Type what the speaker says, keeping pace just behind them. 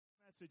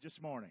message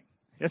this morning.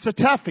 It's a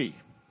toughie,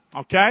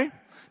 okay?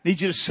 Need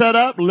you to set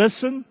up,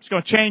 listen. It's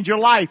going to change your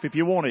life if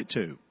you want it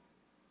to.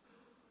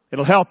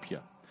 It'll help you.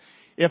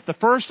 If the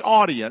first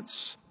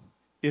audience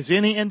is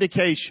any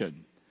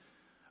indication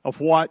of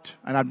what,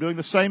 and I'm doing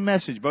the same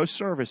message, both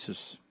services,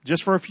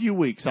 just for a few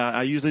weeks.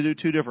 I usually do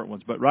two different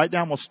ones, but right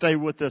now I'm going to stay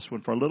with this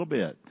one for a little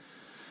bit.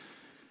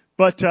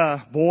 But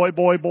boy,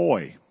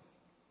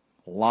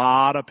 a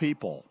lot of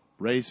people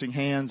raising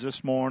hands this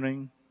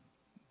morning.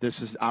 This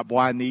is, boy,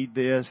 I need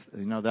this.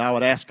 You know, I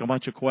would ask a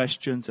bunch of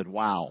questions and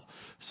wow.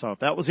 So if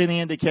that was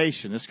any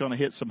indication, it's going to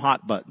hit some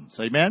hot buttons.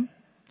 Amen?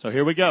 So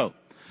here we go.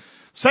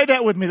 Say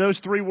that with me, those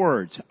three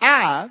words.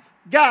 I've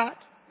got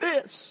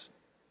this.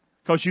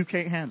 Because you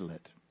can't handle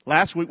it.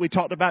 Last week we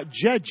talked about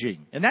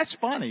judging. And that's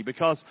funny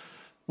because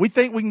we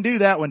think we can do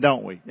that one,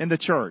 don't we? In the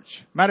church.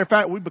 Matter of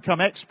fact, we've become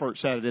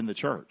experts at it in the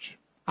church.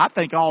 I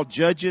think all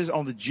judges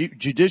on the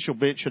judicial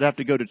bench should have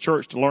to go to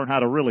church to learn how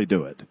to really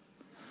do it.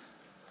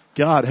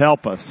 God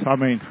help us. I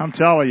mean, I'm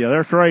telling you,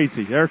 they're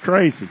crazy. They're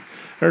crazy.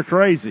 They're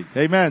crazy.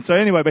 Amen. So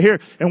anyway, but here,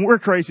 and we're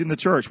crazy in the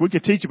church. We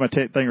could teach them a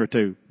thing or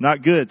two.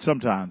 Not good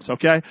sometimes,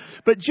 okay?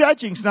 But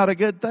judging's not a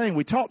good thing.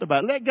 We talked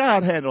about it. Let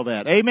God handle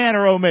that. Amen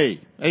or oh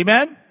me.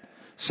 Amen?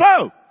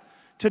 So,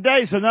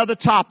 today's another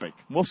topic.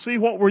 We'll see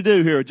what we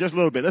do here in just a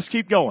little bit. Let's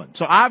keep going.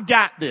 So I've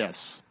got this.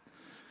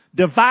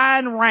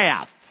 Divine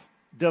wrath.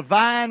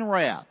 Divine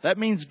wrath. That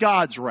means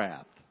God's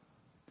wrath.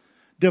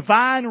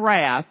 Divine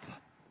wrath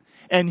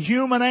and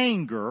human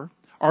anger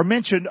are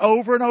mentioned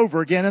over and over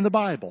again in the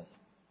Bible.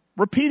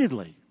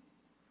 Repeatedly.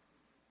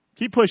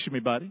 Keep pushing me,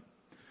 buddy.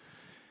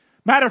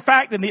 Matter of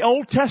fact, in the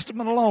Old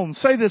Testament alone,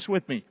 say this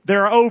with me,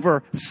 there are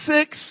over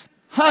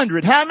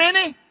 600, how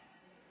many?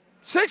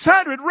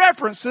 600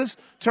 references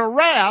to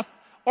wrath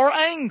or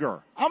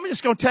anger. I'm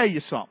just going to tell you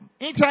something.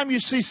 Anytime you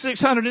see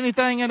 600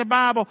 anything in the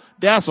Bible,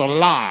 that's a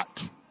lot.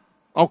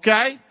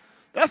 Okay?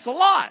 That's a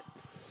lot.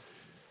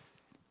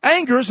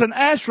 Anger is an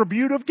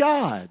attribute of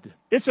God.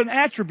 It's an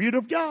attribute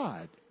of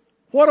God.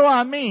 What do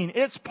I mean?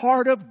 It's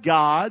part of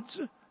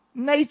God's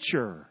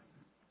nature.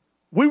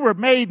 We were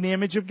made in the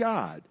image of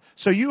God.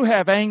 So you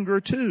have anger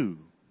too.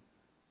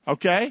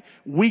 Okay?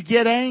 We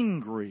get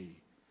angry.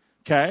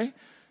 Okay?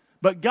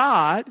 But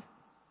God,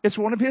 it's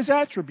one of His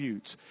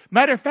attributes.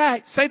 Matter of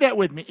fact, say that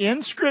with me.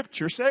 In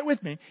Scripture, say it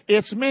with me.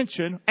 It's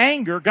mentioned,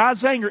 anger,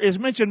 God's anger is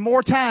mentioned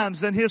more times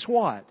than His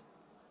what?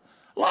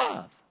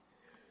 Love.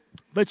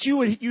 But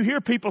you hear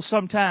people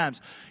sometimes,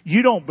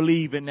 you don't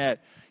believe in that,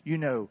 you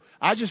know,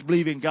 I just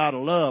believe in God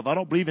of love. I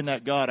don't believe in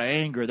that God of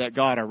anger, that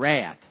God of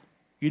wrath.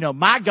 You know,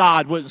 my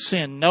God wouldn't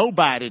send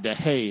nobody to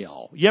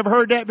hell. You ever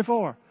heard that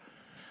before?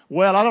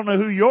 Well, I don't know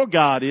who your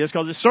God is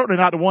because it's certainly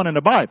not the one in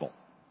the Bible.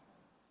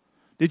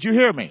 Did you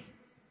hear me?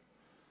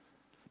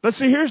 But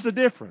see, here's the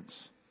difference.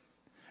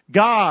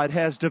 God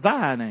has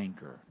divine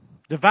anger,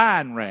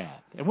 divine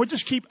wrath. And we'll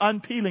just keep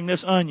unpeeling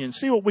this onion,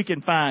 see what we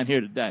can find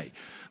here today.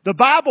 The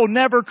Bible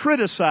never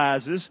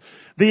criticizes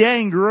the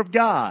anger of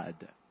God.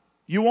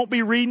 You won't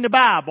be reading the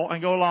Bible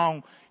and go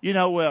along, you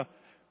know, well,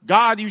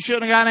 God, you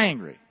shouldn't have got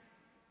angry.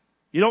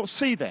 You don't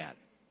see that.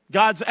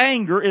 God's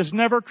anger is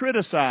never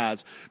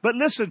criticized. But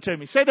listen to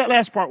me. Say that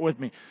last part with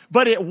me.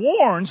 But it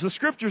warns, the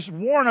Scriptures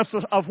warn us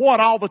of what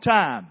all the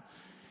time?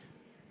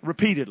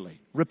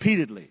 Repeatedly.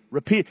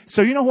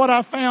 So you know what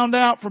I found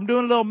out from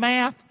doing a little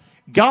math?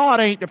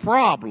 God ain't the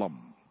problem.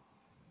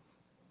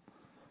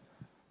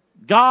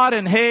 God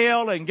and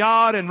hell and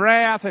God and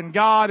wrath and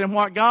God and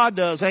what God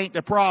does ain't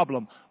the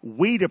problem.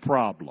 We the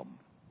problem.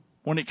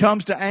 When it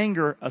comes to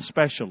anger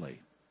especially.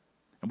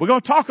 And we're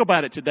going to talk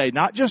about it today.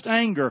 Not just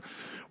anger.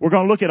 We're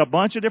going to look at a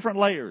bunch of different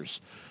layers.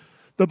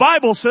 The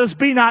Bible says,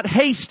 be not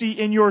hasty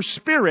in your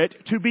spirit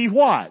to be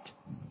what?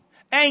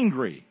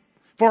 Angry.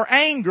 For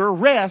anger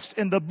rests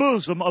in the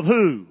bosom of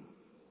who?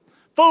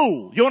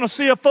 Fool. You want to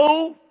see a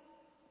fool?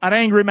 An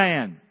angry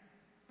man.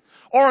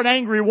 Or an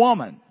angry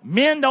woman.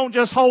 Men don't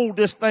just hold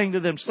this thing to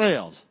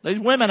themselves. There's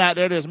women out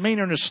there that's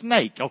meaner than a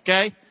snake,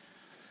 okay?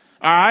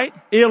 Alright?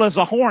 Ill as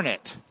a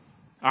hornet.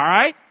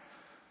 Alright?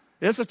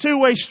 It's a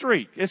two-way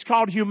street. It's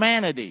called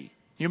humanity.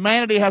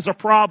 Humanity has a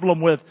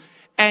problem with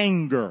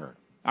anger.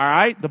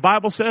 Alright? The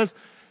Bible says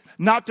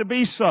not to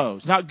be so.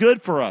 It's not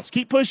good for us.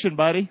 Keep pushing,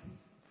 buddy.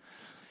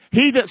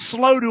 He that's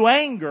slow to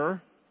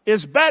anger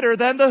is better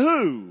than the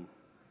who?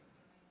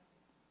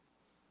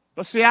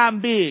 But see,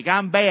 I'm big.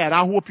 I'm bad.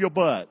 I'll whoop your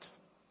butt.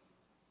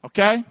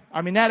 Okay?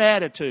 I mean, that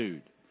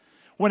attitude.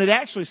 When it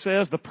actually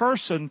says the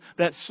person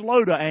that's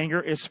slow to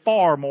anger is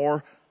far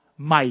more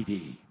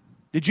mighty.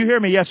 Did you hear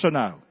me? Yes or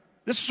no?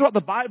 This is what the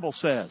Bible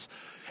says.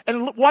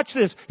 And watch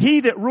this.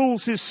 He that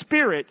rules his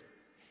spirit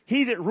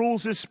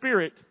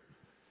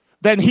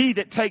than he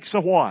that takes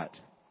a what?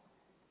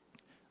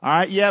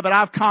 Alright, yeah, but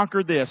I've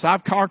conquered this.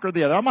 I've conquered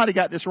the other. I might have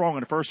got this wrong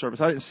in the first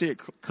service. I didn't see it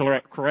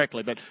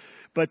correctly.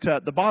 But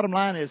the bottom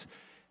line is,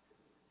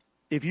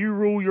 if you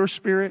rule your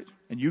spirit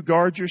and you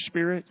guard your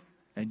spirit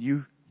and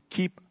you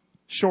keep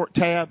short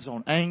tabs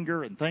on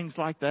anger and things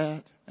like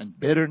that, and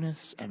bitterness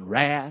and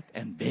wrath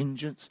and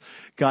vengeance.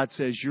 God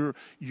says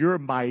you're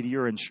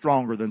mightier and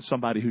stronger than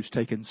somebody who's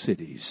taken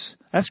cities.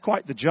 That's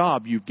quite the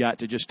job you've got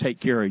to just take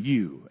care of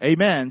you.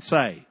 Amen.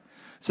 Say.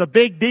 It's a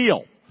big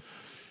deal.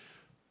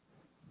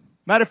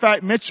 Matter of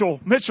fact, Mitchell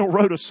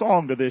wrote a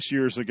song to this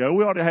years ago.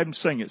 We ought to have him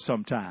sing it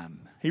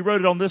sometime. He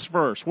wrote it on this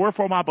verse.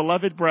 Wherefore, my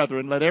beloved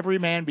brethren, let every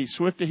man be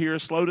swift to hear,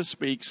 slow to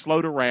speak,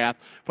 slow to wrath.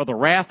 For the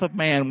wrath of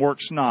man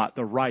works not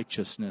the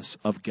righteousness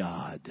of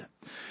God.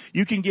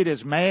 You can get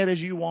as mad as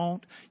you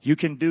want. You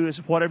can do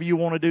whatever you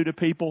want to do to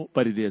people,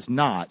 but it is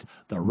not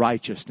the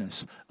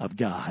righteousness of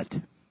God.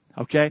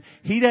 Okay?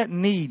 He doesn't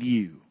need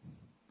you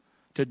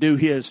to do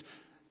His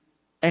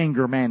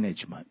anger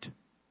management.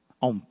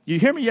 You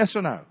hear me? Yes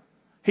or no?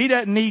 He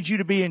doesn't need you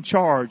to be in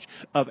charge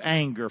of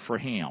anger for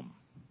Him.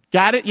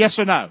 Got it? Yes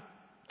or no?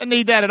 Doesn't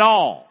need that at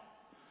all.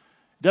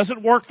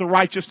 Doesn't work the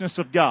righteousness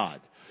of God.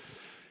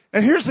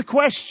 And here's the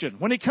question.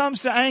 When it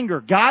comes to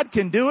anger, God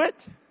can do it.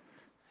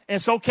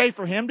 It's okay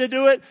for Him to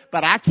do it,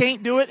 but I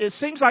can't do it. It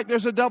seems like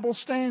there's a double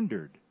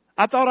standard.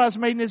 I thought I was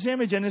made in His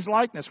image and His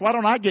likeness. Why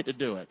don't I get to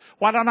do it?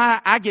 Why don't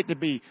I get to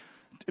be,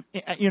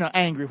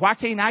 angry? Why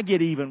can't I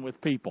get even with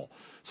people?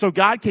 So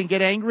God can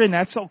get angry and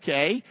that's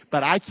okay,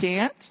 but I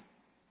can't?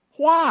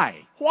 Why?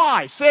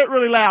 Why? Say it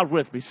really loud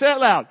with me. Say it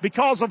loud.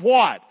 Because of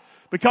what?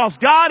 Because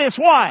God is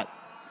what?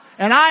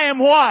 And I am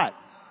what?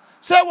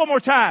 Say it one more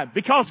time.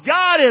 Because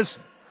God is,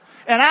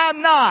 and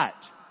I'm not.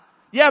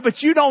 Yeah,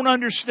 but you don't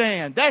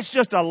understand. That's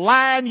just a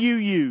line you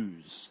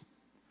use.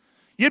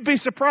 You'd be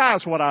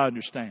surprised what I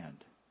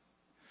understand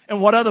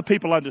and what other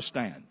people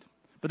understand.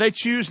 But they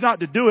choose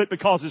not to do it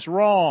because it's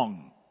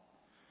wrong.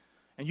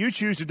 And you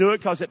choose to do it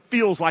because it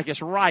feels like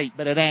it's right,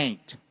 but it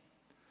ain't.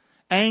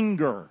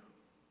 Anger,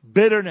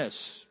 bitterness,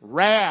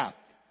 wrath.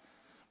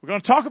 We're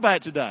going to talk about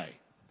it today.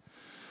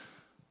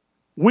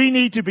 We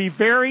need to be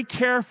very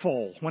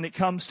careful when it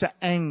comes to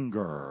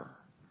anger.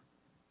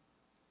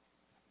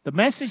 The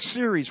message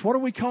series, what are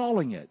we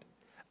calling it?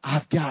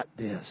 I've got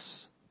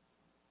this.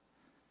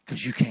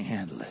 Because you can't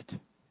handle it.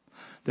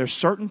 There's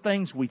certain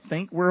things we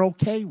think we're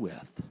okay with.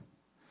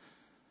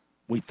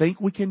 We think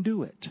we can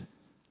do it.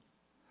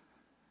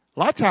 A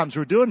lot of times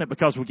we're doing it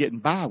because we're getting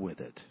by with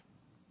it.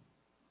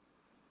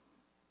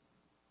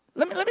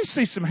 Let me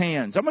see some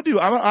hands.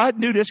 I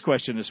knew this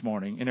question this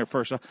morning in their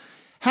first.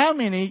 How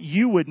many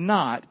you would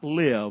not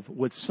live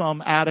with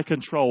some out of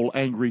control,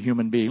 angry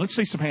human being? Let's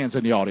see some hands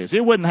in the audience.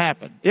 It wouldn't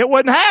happen. It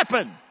wouldn't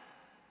happen.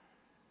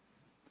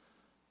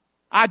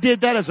 I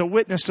did that as a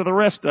witness to the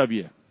rest of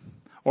you.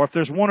 Or if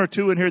there's one or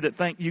two in here that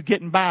think you're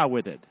getting by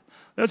with it.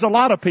 There's a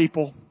lot of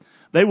people,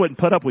 they wouldn't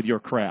put up with your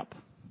crap.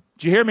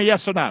 Did you hear me?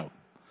 Yes or no?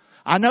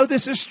 I know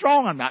this is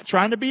strong. I'm not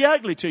trying to be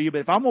ugly to you,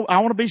 but I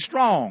want to be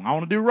strong. I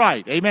want to do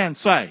right. Amen.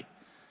 Say.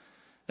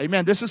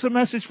 Amen. This is a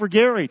message for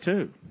Gary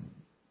too.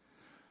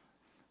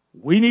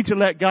 We need to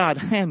let God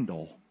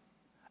handle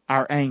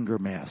our anger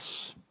mess.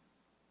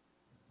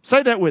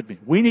 Say that with me.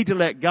 We need to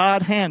let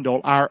God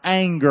handle our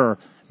anger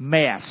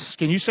mess.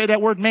 Can you say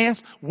that word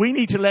mess? We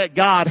need to let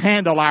God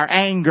handle our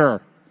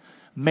anger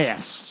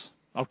mess.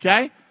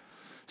 Okay?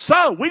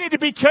 So, we need to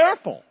be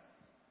careful.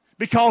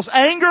 Because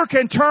anger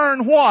can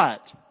turn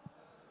what?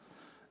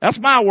 That's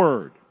my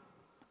word.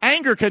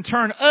 Anger can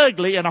turn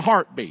ugly in a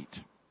heartbeat.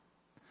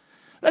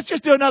 Let's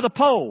just do another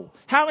poll.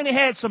 How many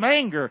had some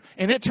anger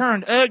and it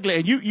turned ugly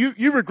and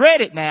you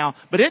regret it now,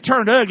 but it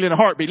turned ugly in a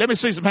heartbeat? Let me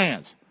see some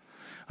hands.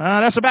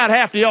 That's about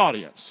half the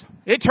audience.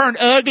 It turned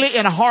ugly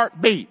in a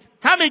heartbeat.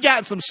 How many got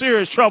in some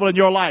serious trouble in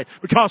your life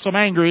because of some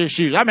anger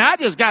issues? I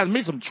just got in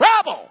me some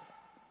trouble.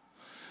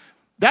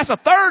 That's a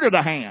third of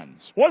the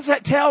hands. What does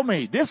that tell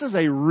me? This is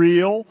a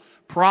real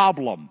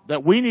problem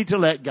that we need to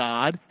let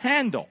God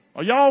handle.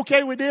 Are y'all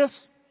okay with this?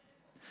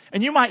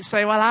 And you might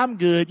say, well, I'm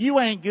good. You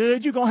ain't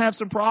good. You're going to have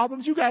some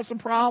problems. You got some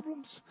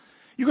problems.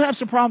 You're going to have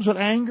some problems with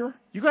anger.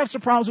 You're going to have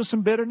some problems with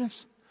some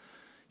bitterness.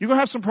 You're going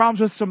to have some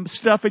problems with some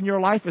stuff in your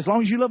life. As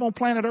long as you live on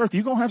planet Earth,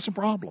 you're going to have some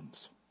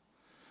problems.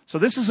 So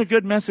this is a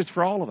good message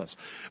for all of us.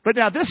 But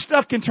now this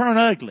stuff can turn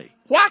ugly.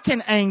 Why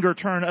can anger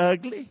turn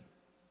ugly?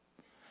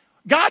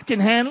 God can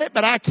handle it,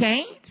 but I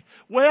can't.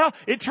 Well,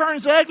 it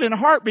turns ugly in a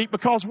heartbeat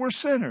because we're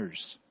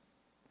sinners.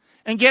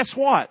 And guess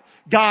what?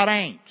 God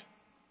ain't.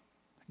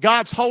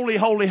 God's holy,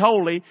 holy,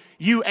 holy.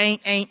 You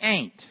ain't.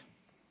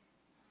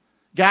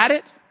 Got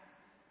it?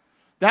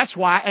 That's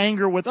why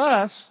anger with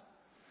us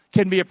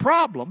can be a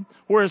problem,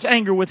 whereas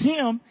anger with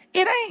Him,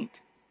 it ain't.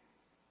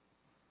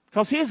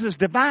 Because His is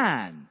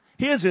divine.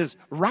 His is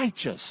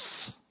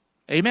righteous.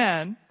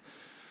 Amen.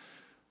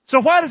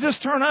 So why does this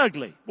turn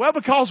ugly? Well,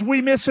 because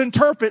we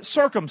misinterpret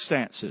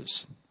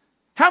circumstances.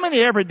 How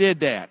many ever did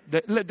that?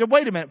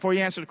 Wait a minute before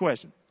you answer the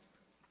question.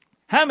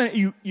 How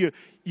many,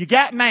 you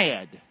got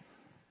mad.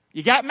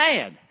 You got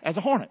mad as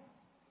a hornet.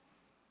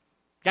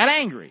 Got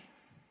angry.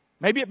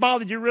 Maybe it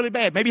bothered you really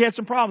bad. Maybe you had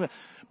some problems.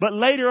 But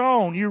later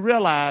on, you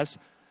realize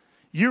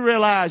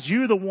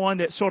you're the one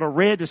that sort of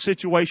read the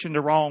situation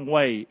the wrong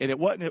way. And it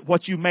wasn't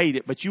what you made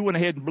it, but you went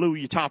ahead and blew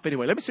your top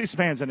anyway. Let me see some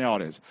hands in the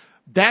audience.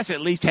 That's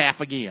at least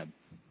half again.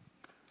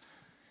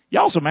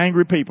 Y'all some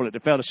angry people at the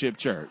Fellowship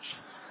Church.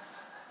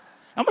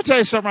 I'm going to tell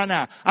you something right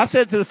now. I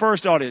said to the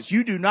first audience,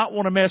 you do not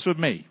want to mess with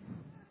me.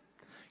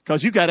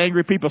 Because you got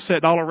angry people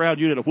sitting all around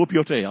you that'll whoop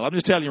your tail. I'm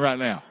just telling you right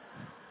now.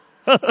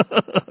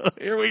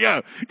 Here we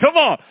go. Come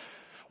on.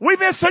 We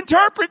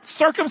misinterpret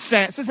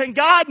circumstances and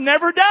God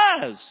never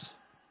does.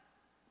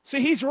 See,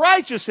 He's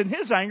righteous in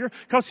His anger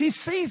because He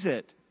sees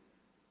it.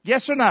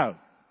 Yes or no?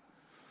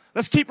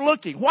 Let's keep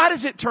looking. Why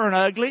does it turn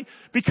ugly?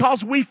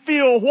 Because we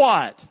feel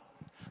what?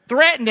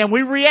 Threatened, and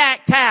we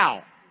react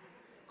how?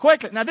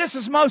 Quickly. Now this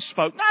is most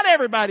folk. Not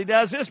everybody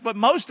does this, but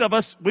most of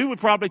us, we would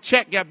probably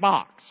check that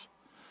box.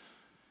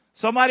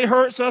 Somebody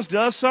hurts us,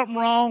 does something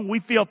wrong, we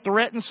feel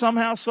threatened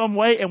somehow, some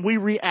way, and we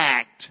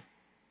react.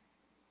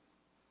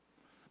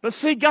 But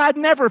see, God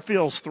never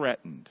feels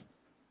threatened.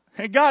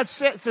 And God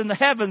sits in the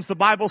heavens, the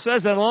Bible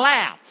says, and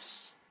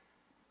laughs.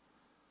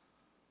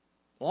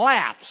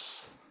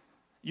 Laughs.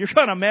 You're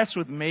going to mess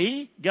with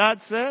me, God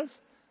says?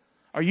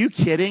 Are you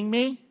kidding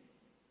me?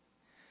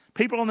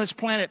 People on this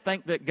planet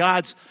think that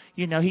God's,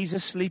 He's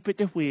asleep at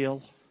the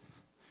wheel.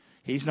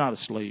 He's not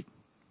asleep.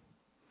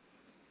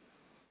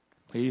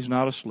 He's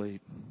not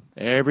asleep.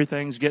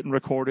 Everything's getting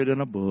recorded in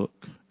a book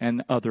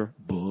and other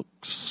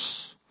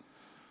books.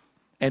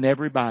 And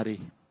everybody,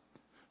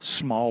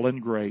 small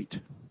and great,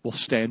 will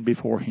stand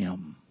before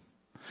Him.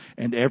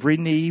 And every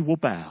knee will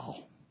bow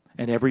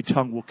and every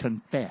tongue will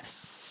confess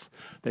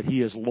that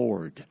He is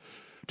Lord,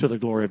 to the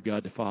glory of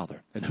God the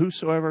Father. And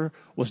whosoever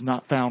was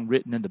not found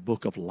written in the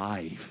book of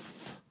life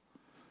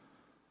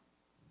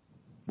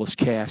was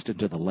cast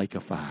into the lake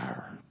of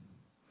fire.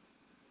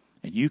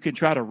 And you can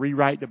try to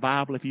rewrite the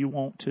Bible if you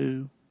want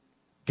to.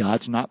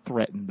 God's not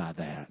threatened by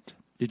that.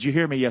 Did you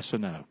hear me? Yes or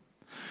no?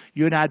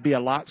 You and I'd be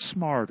a lot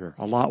smarter,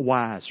 a lot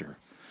wiser,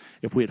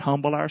 if we'd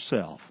humble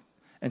ourselves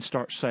and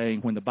start saying,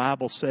 when the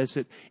Bible says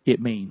it,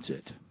 it means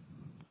it.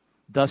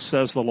 Thus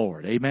says the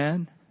Lord.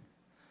 Amen?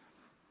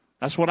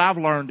 That's what I've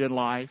learned in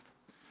life.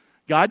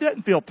 God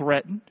doesn't feel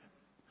threatened.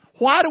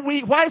 Why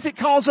does it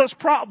cause us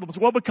problems?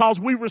 Well, because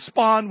we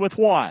respond with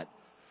what?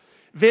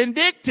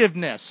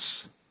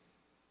 Vindictiveness.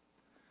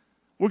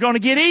 We're going to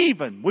get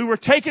even. We were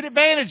taken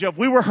advantage of.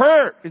 We were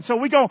hurt. And so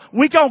we're going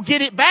to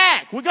get it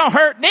back. We're going to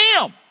hurt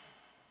them.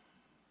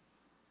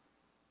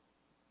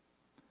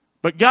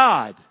 But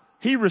God,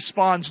 He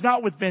responds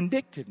not with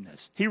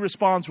vindictiveness. He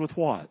responds with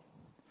what?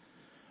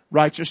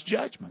 Righteous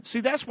judgment.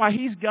 See, that's why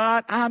He's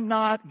God, I'm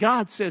not.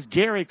 God says,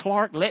 Gary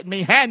Clark, let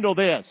me handle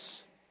this.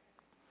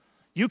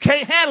 You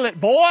can't handle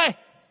it, boy.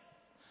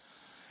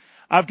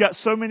 I've got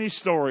so many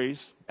stories,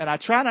 and I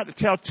try not to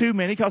tell too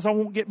many because I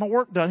won't get my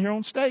work done here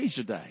on stage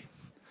today.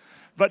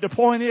 But the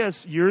point is,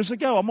 years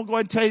ago, I'm going to go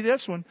ahead and tell you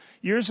this one.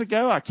 Years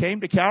ago, I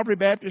came to Calvary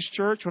Baptist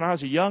Church when I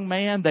was a young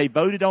man. They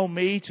voted on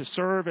me to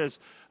serve as,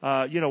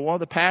 one of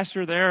the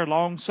pastors there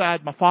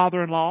alongside my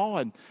father-in-law.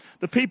 And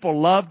the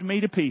people loved me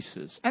to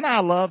pieces. And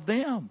I loved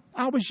them.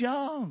 I was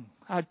young.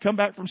 I'd come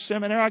back from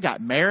seminary. I got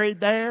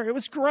married there. It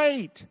was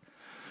great.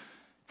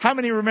 How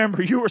many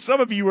remember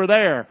some of you were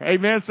there?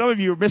 Amen. Some of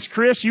you, Miss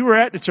Chris, you were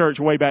at the church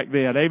way back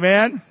then.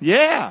 Amen.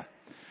 Yeah.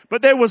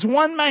 But there was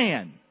one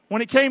man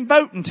when it came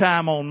voting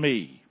time on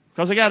me,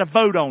 because they got to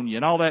vote on you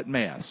and all that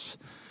mess.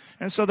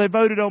 And so they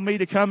voted on me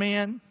to come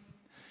in.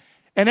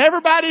 And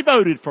everybody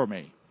voted for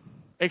me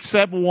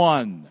except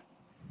one.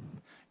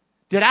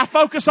 Did I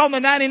focus on the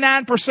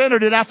 99% or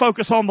did I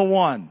focus on the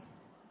one?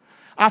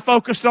 I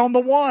focused on the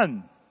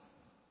one.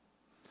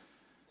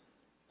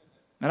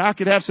 And I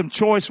could have some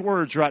choice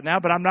words right now,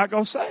 but I'm not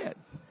going to say it.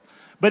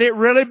 But it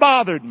really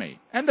bothered me.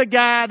 And the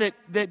guy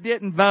that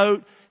didn't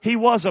vote, he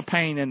was a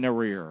pain in the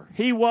rear.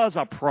 He was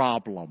a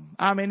problem.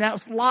 I mean, that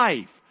was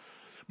life.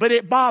 But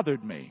it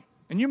bothered me.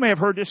 And you may have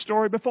heard this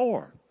story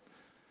before.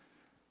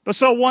 But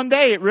so one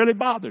day it really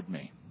bothered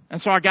me.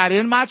 And so I got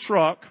in my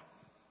truck.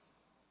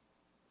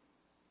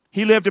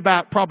 He lived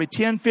about probably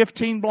 10,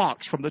 15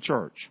 blocks from the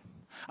church.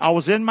 I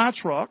was in my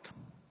truck.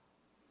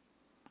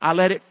 I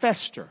let it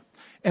fester.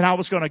 And I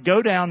was going to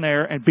go down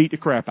there and beat the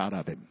crap out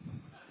of him.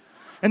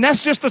 And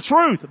that's just the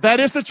truth. That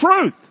is the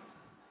truth.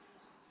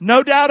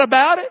 No doubt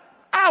about it.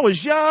 I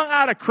was young.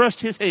 I'd have crushed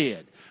his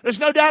head. There's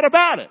no doubt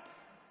about it.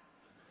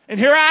 And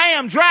here I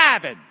am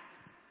driving.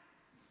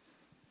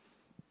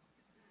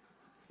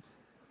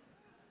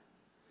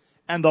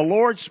 And the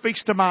Lord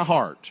speaks to my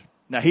heart.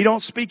 Now, He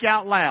don't speak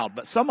out loud,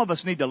 but some of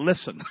us need to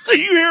listen. You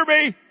hear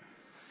me?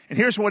 And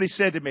here's what He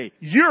said to me.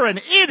 You're an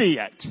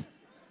idiot.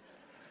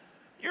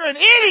 You're an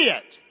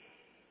idiot.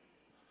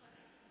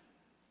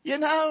 You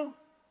know?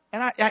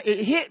 And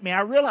it hit me.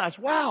 I realized,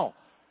 wow,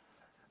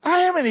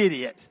 I am an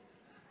idiot.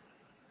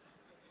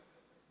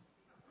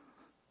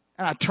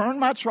 And I turn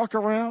my truck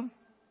around.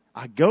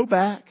 I go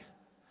back.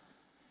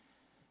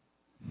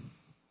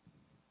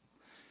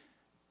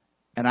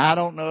 And I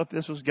don't know if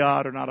this was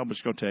God or not. I'm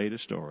just going to tell you the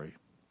story.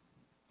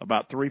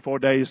 About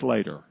 3-4 days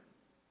later.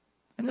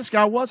 And this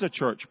guy was a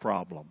church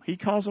problem. He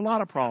caused a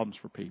lot of problems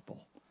for people.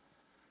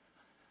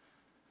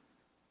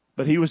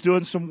 But he was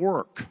doing some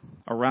work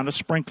around a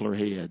sprinkler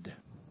head.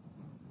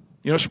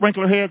 You know what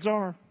sprinkler heads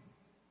are?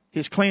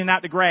 He's cleaning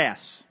out the grass.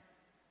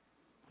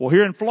 Well,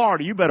 here in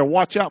Florida, you better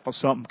watch out for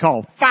something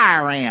called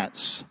fire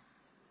ants.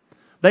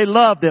 They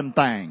love them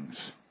things.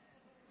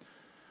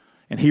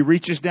 And he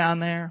reaches down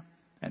there,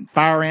 and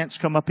fire ants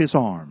come up his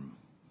arm.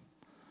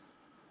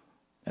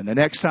 And the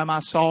next time I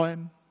saw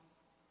him,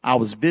 I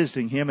was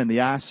visiting him in the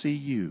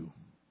ICU.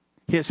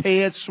 His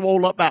head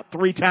swole up about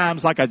 3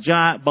 times like a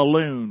giant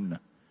balloon.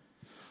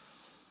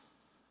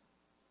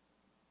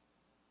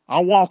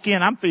 I walk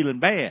in, I'm feeling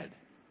bad.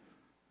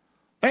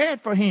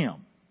 Bad for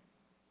him.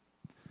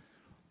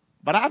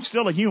 But I'm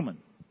still a human.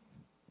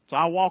 So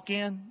I walk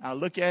in, I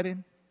look at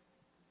him.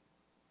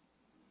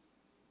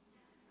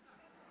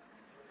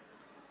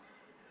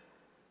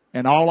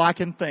 And all I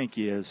can think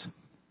is,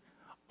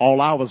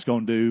 all I was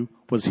going to do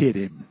was hit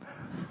him.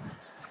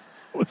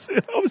 That's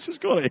it. I was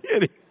just going to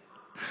hit him.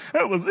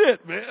 That was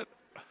it, man.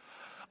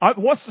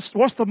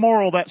 What's the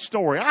moral of that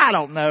story? I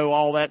don't know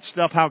all that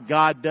stuff, how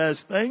God does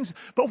things.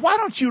 But why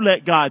don't you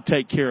let God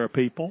take care of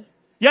people?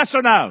 Yes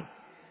or no?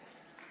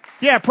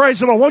 Yeah, praise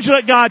the Lord. Why don't you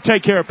let God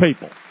take care of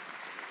people?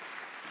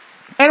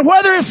 And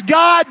whether it's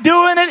God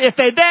doing it, if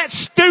they're that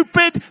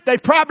stupid, they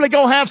probably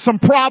going to have some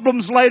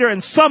problems later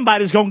and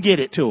somebody's going to get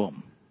it to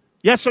them.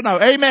 Yes or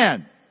no?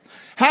 Amen.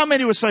 How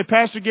many would say,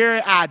 Pastor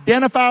Gary, I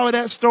identify with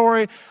that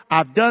story.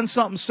 I've done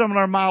something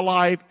similar in my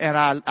life, and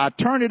I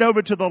turned it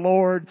over to the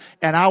Lord,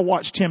 and I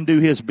watched Him do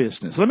His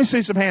business. Let me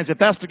see some hands if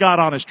that's the God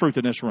honest truth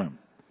in this room.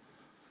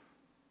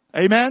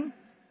 Amen?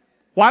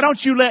 Why don't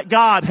you let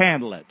God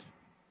handle it?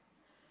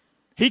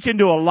 He can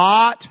do a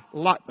lot.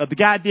 The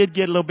guy did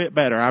get a little bit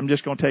better. I'm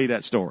just going to tell you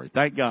that story.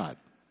 Thank God.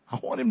 I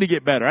want him to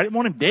get better. I didn't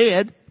want him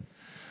dead.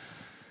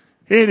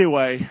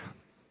 Anyway,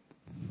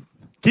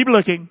 keep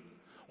looking.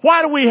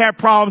 Why do we have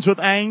problems with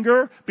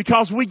anger?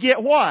 Because we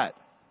get what?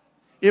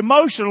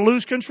 Emotional,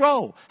 lose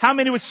control. How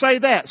many would say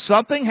that?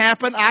 Something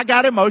happened, I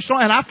got emotional,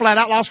 and I flat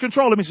out lost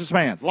control. Let me see some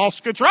hands.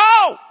 Lost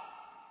control!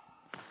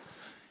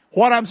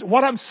 What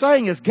I'm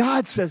saying is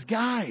God says,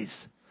 guys,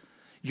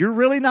 you're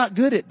really not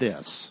good at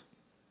this.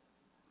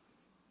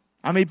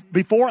 I mean,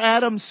 before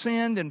Adam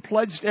sinned and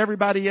plunged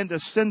everybody into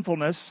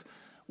sinfulness,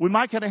 we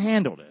might could have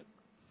handled it.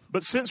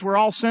 But since we're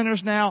all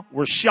sinners now,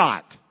 we're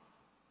shot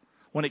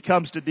when it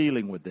comes to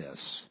dealing with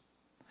this.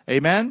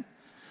 Amen?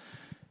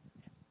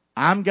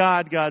 I'm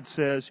God, God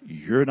says,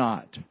 you're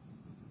not.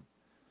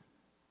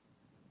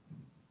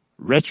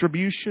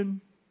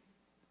 Retribution,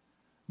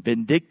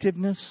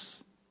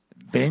 vindictiveness,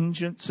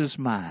 vengeance is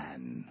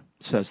mine,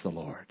 says the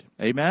Lord.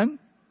 Amen?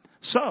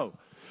 So,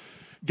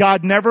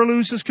 God never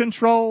loses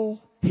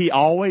control. He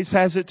always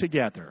has it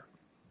together.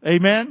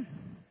 Amen?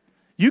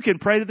 You can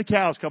pray to the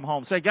cows come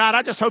home. Say, God,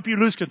 I just hope you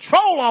lose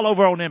control all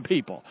over on them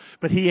people.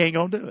 But He ain't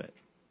going to do it.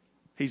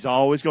 He's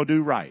always going to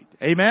do right.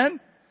 Amen?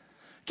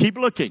 Keep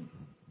looking.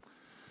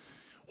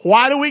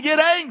 Why do we get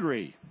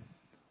angry?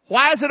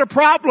 Why is it a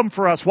problem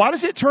for us? Why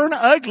does it turn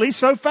ugly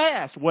so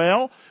fast?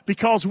 Well,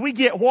 because we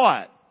get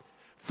what?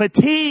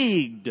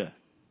 Fatigued.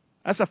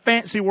 That's a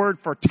fancy word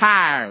for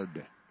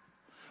tired.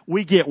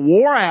 We get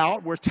wore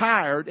out, we're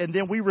tired, and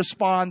then we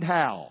respond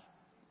how?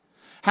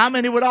 How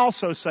many would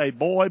also say,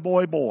 boy,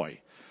 boy, boy,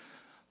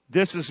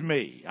 this is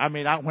me. I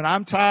mean, when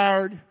I'm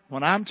tired,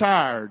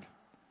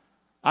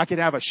 I can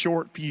have a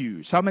short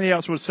fuse. How many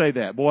else would say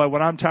that? Boy,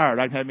 when I'm tired,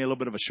 I can have me a little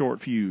bit of a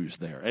short fuse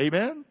there.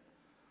 Amen?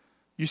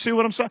 You see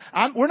what I'm saying?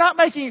 We're not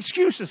making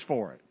excuses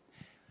for it.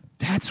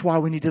 That's why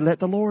we need to let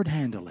the Lord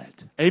handle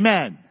it.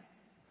 Amen.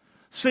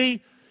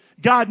 See,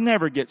 God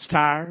never gets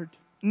tired.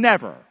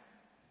 Never.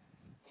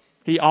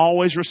 He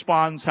always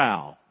responds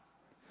how?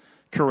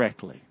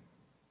 Correctly.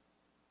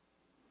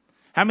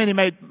 How many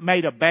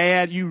made a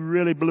bad, you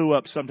really blew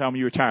up sometime when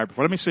you were tired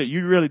before? Let me see.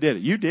 You really did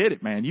it. You did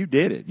it, man. You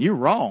did it. You're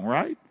wrong,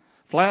 right?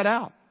 Flat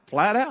out.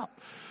 Flat out.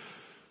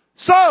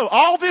 So,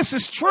 all this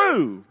is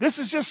true. This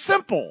is just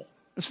simple.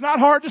 It's not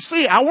hard to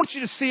see. I want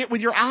you to see it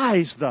with your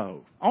eyes,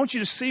 though. I want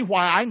you to see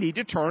why I need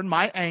to turn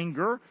my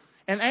anger.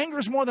 And anger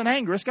is more than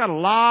anger. It's got a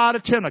lot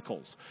of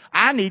tentacles.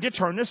 I need to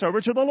turn this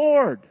over to the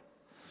Lord.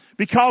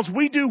 Because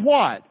we do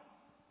what?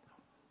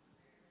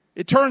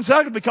 It turns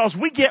ugly because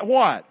we get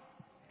what?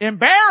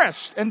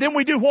 Embarrassed. And then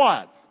we do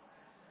what?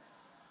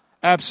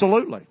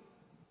 Absolutely.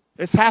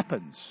 This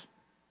happens.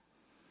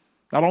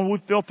 Not only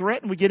we feel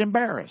threatened, we get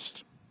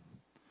embarrassed.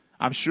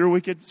 I'm sure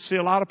we could see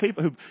a lot of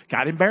people who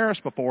got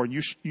embarrassed before and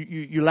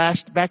you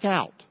lashed back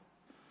out.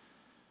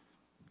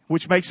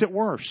 Which makes it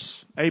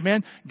worse.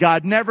 Amen?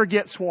 God never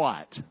gets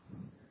what?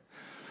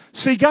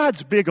 See,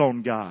 God's big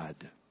on God.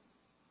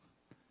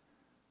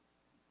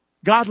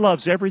 God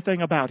loves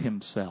everything about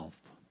Himself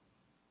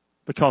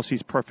because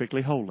He's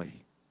perfectly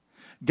holy.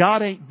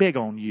 God ain't big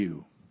on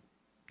you.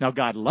 Now,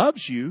 God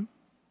loves you,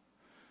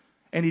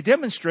 and He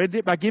demonstrated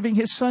it by giving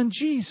His Son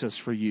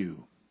Jesus for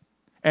you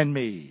and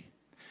me.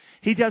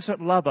 He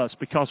doesn't love us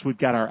because we've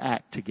got our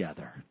act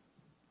together.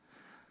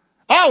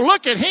 Oh,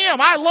 look at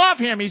him. I love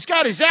him. He's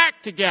got his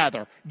act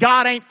together.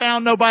 God ain't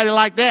found nobody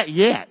like that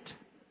yet.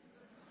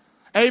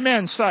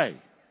 Amen, say.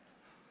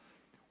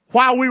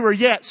 While we were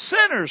yet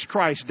sinners,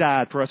 Christ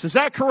died for us. Is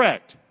that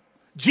correct?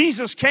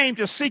 Jesus came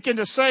to seek and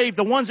to save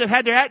the ones that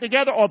had their act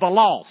together or the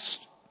lost?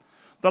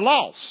 the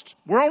lost.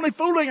 We're only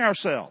fooling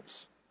ourselves.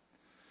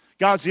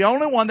 God's the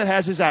only one that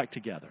has His act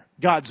together.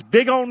 God's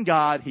big on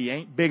God. He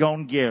ain't big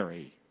on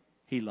Gary.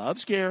 He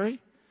loves Gary,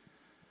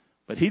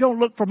 but He don't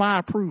look for my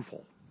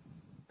approval.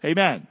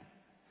 Amen.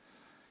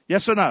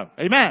 Yes or no?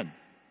 Amen.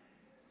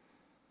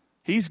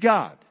 He's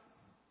God.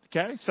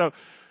 Okay? So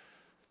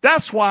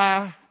that's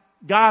why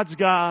God's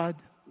God.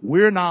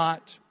 We're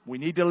not. We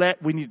need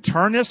to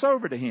turn this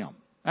over to Him.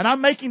 And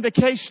I'm making the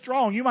case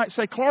strong. You might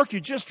say, Clark,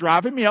 you're just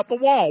driving me up the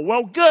wall.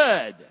 Well,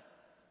 good.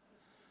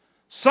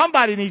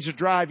 Somebody needs to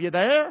drive you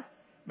there.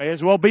 May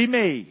as well be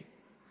me.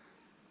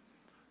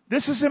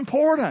 This is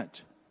important.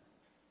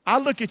 I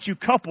look at you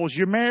couples,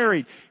 you're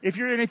married. If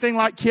you're anything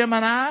like Kim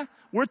and I,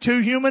 we're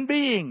two human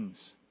beings.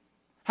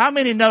 How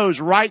many knows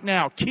right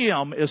now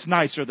Kim is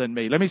nicer than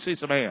me? Let me see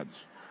some hands.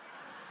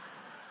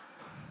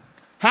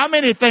 How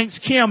many thinks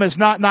Kim is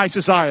not nice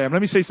as I am?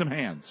 Let me see some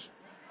hands.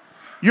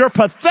 You're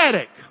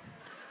pathetic.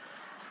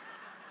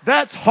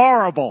 That's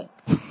horrible.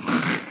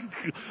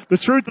 The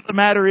truth of the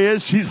matter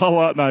is, she's a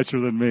lot nicer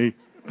than me.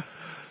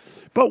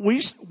 But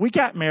we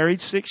got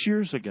married 6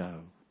 years ago.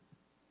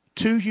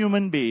 Two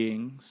human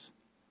beings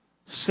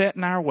set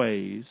in our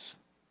ways.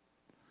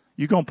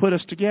 You're going to put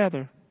us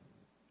together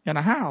in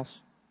a house.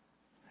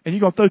 And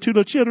you're going to throw two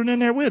little children in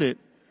there with it.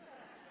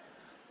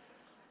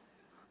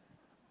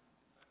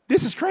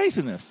 This is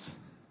craziness.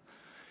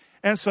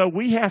 And so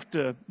we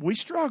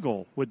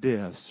struggle with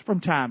this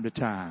from time to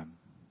time.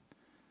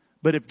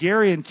 But if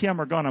Gary and Kim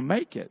are going to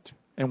make it,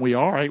 and we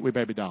are, ain't we,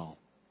 baby doll?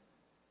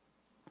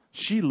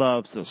 She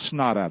loves the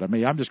snot out of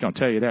me. I'm just going to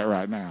tell you that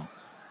right now.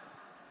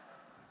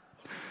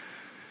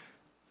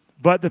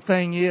 But the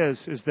thing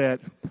is that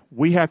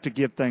we have to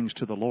give things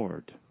to the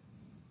Lord.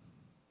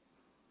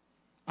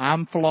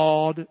 I'm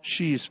flawed.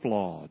 She's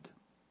flawed.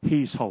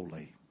 He's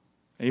holy.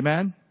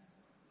 Amen?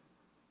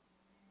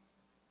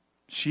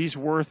 She's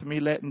worth me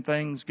letting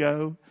things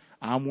go.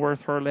 I'm worth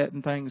her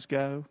letting things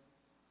go.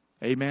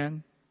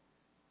 Amen?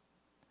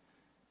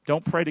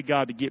 Don't pray to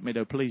God to get me,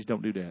 though. Please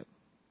don't do that.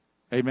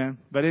 Amen?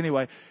 But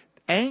anyway,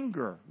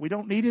 anger. We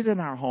don't need it in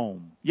our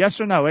home. Yes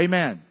or no?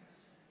 Amen?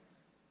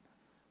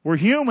 We're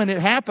human. It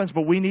happens,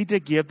 but we need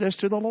to give this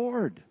to the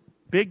Lord.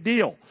 Big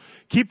deal.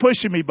 Keep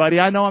pushing me, buddy.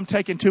 I know I'm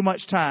taking too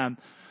much time.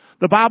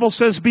 The Bible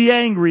says, be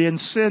angry and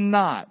sin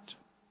not.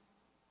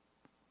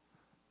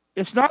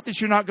 It's not that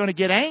you're not going to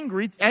get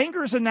angry.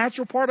 Anger is a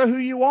natural part of who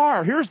you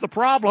are. Here's the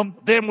problem.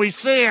 Then we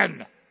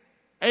sin.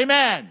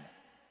 Amen.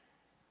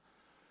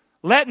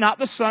 Let not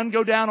the sun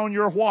go down on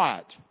your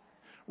what?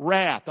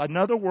 Wrath.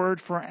 Another word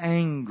for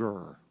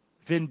anger.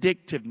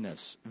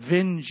 Vindictiveness.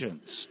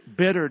 Vengeance.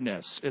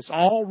 Bitterness. It's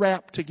all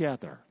wrapped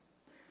together.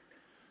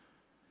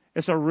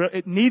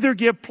 It neither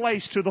give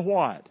place to the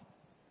what?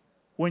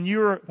 When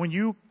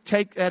you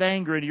take that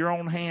anger into your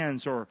own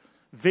hands, or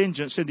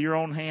vengeance into your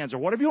own hands, or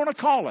whatever you want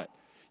to call it,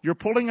 you're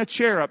pulling a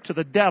chair up to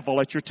the devil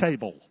at your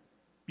table.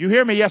 You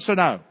hear me? Yes or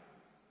no?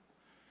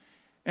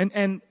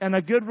 And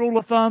a good rule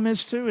of thumb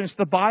is too, and it's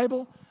the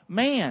Bible.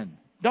 Man,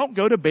 don't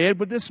go to bed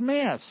with this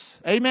mess.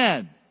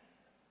 Amen.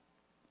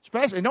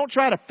 Especially, don't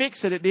try to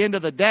fix it at the end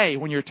of the day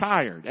when you're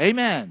tired.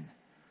 Amen.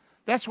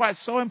 That's why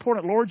it's so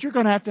important. Lord, you're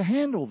going to have to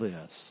handle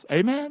this.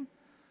 Amen.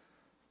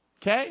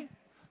 Okay?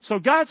 So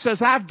God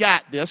says, I've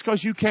got this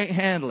because you can't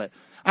handle it.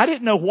 I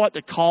didn't know what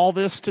to call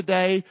this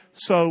today,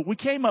 so we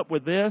came up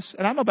with this,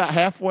 and I'm about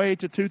halfway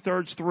to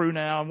 2/3 through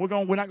now, and we're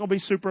not going to be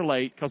super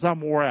late because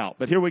I'm wore out.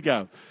 But here we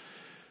go.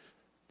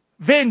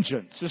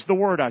 Vengeance is the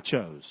word I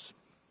chose.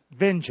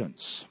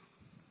 Vengeance.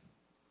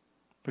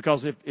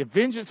 Because if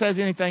vengeance has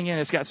anything in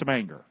it, it's got some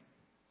anger.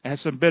 It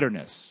has some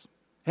bitterness.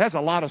 It has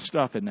a lot of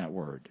stuff in that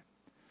word.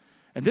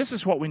 And this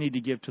is what we need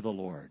to give to the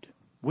Lord.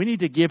 We need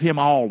to give Him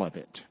all of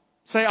it.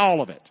 Say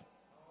all of it.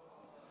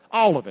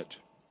 All of it.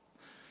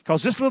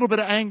 Because this little bit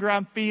of anger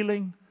I'm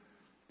feeling,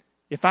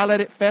 if I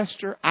let it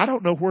fester, I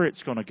don't know where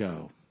it's going to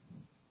go.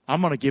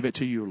 I'm going to give it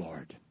to you,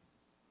 Lord.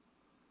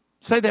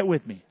 Say that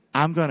with me.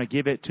 I'm going to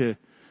give it to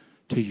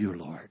you,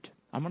 Lord.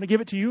 I'm going to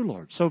give it to you,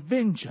 Lord. So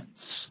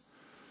vengeance.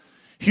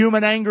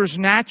 Human anger is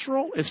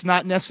natural. It's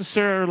not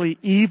necessarily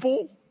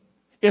evil.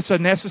 It's a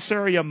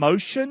necessary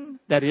emotion.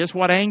 That is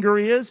what anger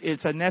is.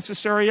 It's a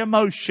necessary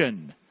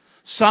emotion.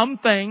 Some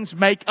things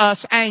make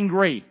us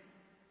angry.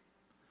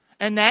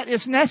 And that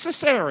is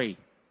necessary.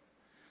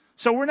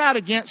 So I'm not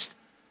against,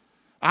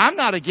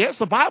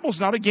 the Bible's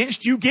not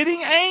against you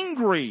getting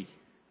angry.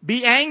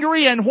 Be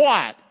angry and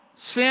what?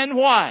 Sin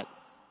what?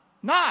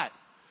 Not.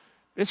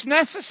 It's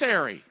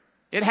necessary.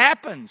 It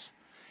happens.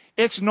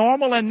 It's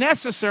normal and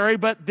necessary,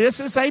 but this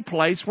is a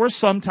place where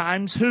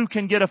sometimes who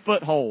can get a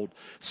foothold?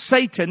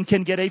 Satan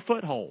can get a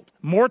foothold.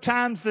 More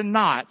times than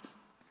not,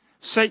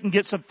 Satan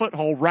gets a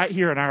foothold right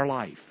here in our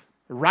life.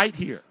 Right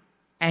here.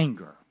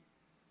 Anger.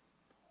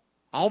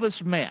 All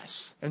this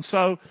mess. And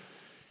so,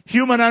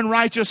 human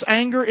unrighteous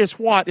anger is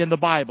what in the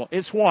Bible?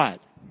 It's what?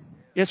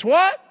 It's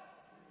what?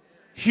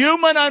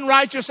 Human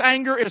unrighteous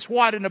anger is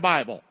what in the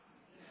Bible?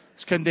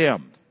 It's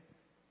condemned.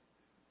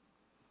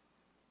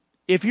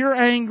 If you're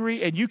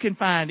angry and you can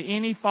find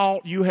any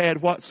fault you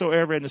had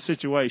whatsoever in the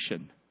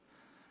situation,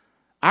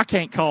 I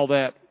can't call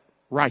that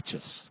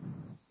righteous.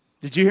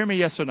 Did you hear me?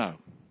 Yes or no?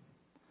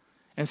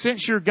 And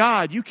since you're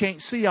God, you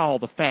can't see all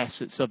the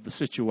facets of the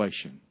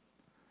situation.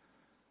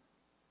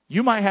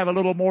 You might have a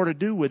little more to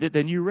do with it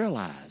than you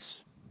realize.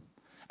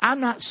 I'm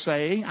not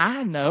saying,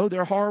 I know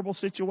there are horrible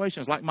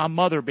situations, like my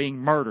mother being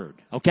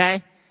murdered,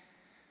 okay?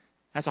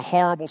 That's a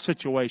horrible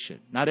situation.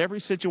 Not every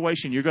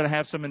situation you're going to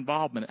have some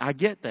involvement in. I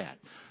get that.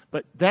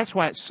 But that's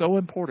why it's so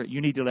important.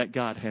 You need to let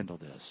God handle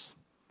this.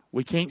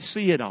 We can't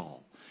see it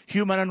all.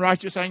 Human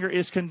unrighteous anger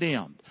is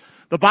condemned.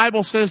 The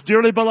Bible says,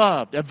 dearly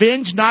beloved,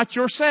 avenge not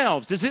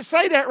yourselves. Does it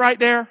say that right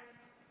there?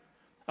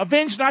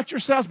 Avenge not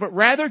yourselves, but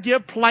rather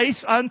give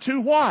place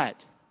unto what?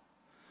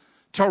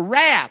 To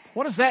wrath.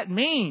 What does that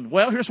mean?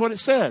 Well, here's what it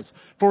says.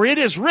 For it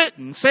is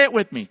written, say it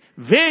with me,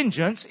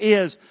 vengeance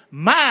is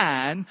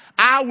mine,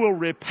 I will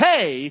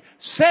repay,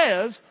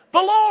 says the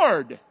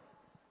Lord.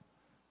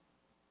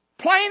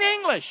 Plain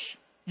English.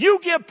 You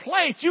give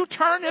place. You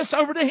turn this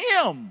over to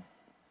Him.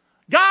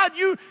 God,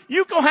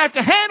 you're going to have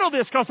to handle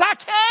this because I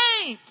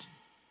can't.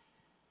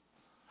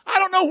 I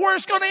don't know where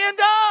it's going to end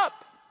up.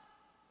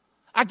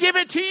 I give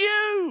it to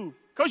you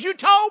because you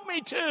told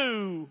me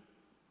to.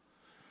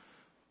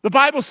 The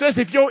Bible says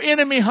if your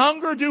enemy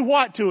hunger, do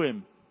what to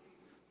him?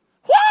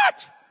 What?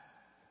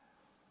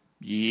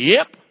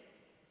 Yep.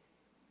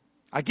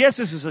 I guess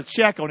this is a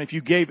check on if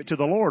you gave it to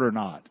the Lord or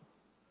not.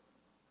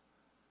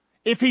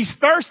 If he's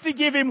thirsty,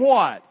 give him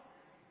what?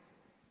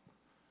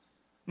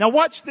 Now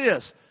watch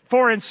this.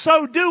 For in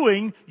so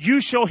doing, you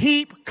shall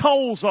heap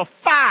coals of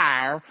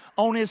fire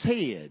on his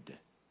head.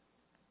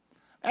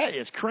 That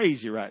is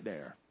crazy right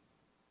there.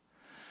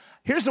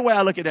 Here's the way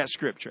I look at that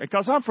scripture.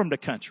 Because I'm from the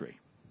country.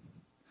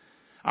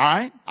 All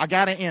right? I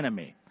got an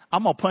enemy.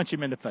 I'm going to punch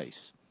him in the face.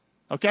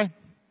 Okay?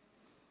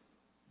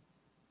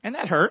 And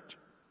that hurt.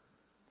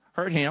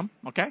 Hurt him.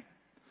 Okay?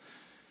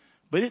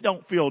 But it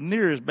don't feel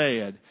near as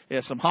bad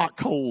as some hot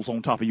coals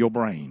on top of your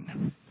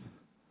brain.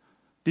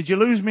 Did you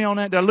lose me on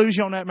that? Did I lose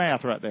you on that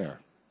math right there?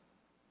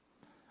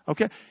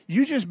 Okay?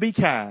 You just be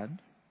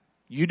kind.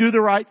 You do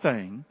the right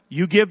thing.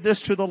 You give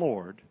this to the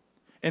Lord.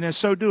 And in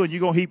so doing, you're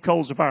going to heap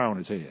coals of fire on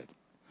his head.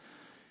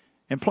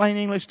 In plain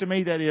English to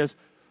me, that is,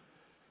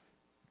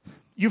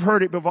 you've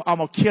heard it before, I'm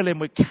going to kill him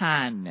with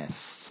kindness.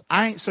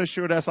 I ain't so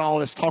sure that's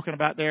all it's talking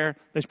about there.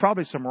 There's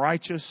probably some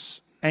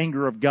righteous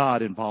anger of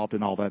God involved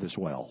in all that as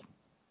well.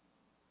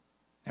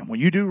 And when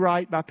you do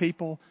right by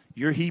people,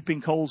 you're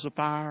heaping coals of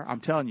fire.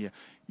 I'm telling you,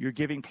 you're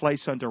giving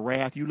place unto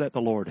wrath. You let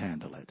the Lord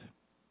handle it.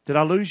 Did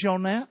I lose you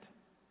on that?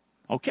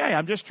 Okay,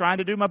 I'm just trying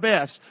to do my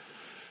best.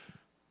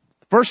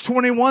 Verse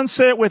 21,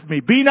 say it with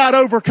me. Be not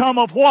overcome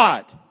of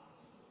what?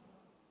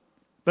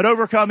 But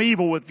overcome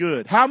evil with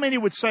good. How many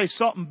would say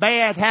something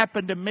bad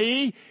happened to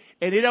me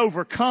and it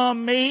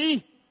overcome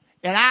me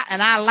and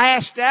I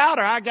lashed out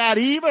or I got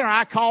even or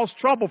I caused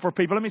trouble for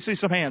people? Let me see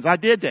some hands. I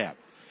did that.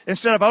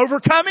 Instead of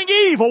overcoming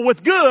evil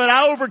with good,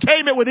 I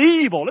overcame it with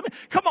evil.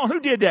 Come on, who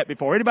did that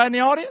before? Anybody in the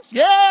audience?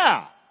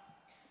 Yeah.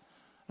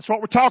 That's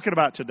what we're talking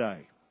about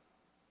today.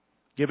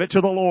 Give it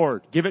to the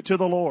Lord. Give it to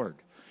the Lord.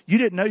 You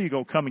didn't know you were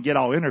going to come and get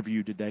all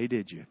interviewed today,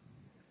 did you?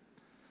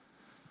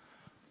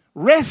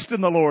 Rest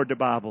in the Lord, the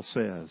Bible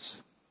says.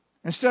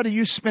 Instead of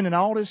you spending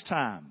all this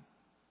time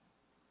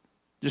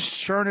just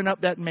churning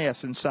up that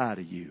mess inside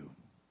of you.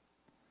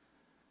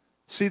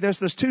 See, there's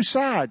two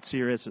sides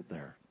here, isn't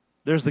there?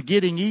 There's the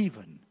getting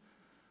even.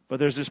 But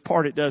there's this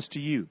part it does to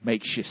you.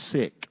 Makes you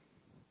sick.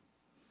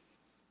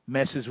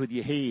 Messes with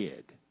your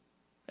head.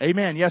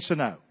 Amen. Yes or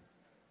no?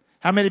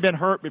 How many have been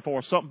hurt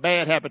before? Something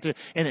bad happened to you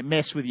and it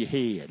messed with your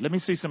head. Let me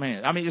see some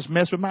hands. I mean, just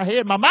messed with my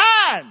head, my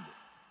mind.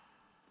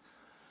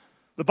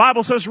 The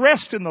Bible says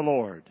rest in the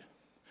Lord.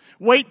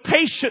 Wait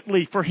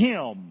patiently for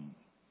Him.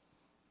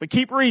 But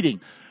keep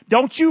reading.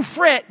 Don't you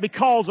fret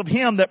because of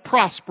him that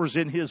prospers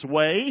in his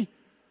way,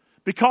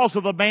 because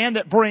of the man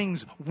that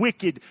brings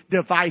wicked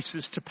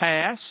devices to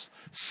pass.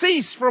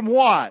 Cease from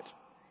what?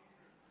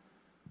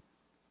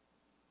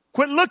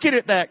 Quit looking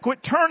at that. Quit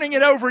turning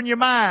it over in your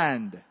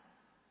mind.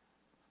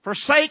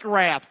 Forsake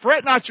wrath.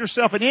 Fret not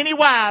yourself in any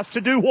wise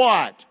to do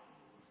what?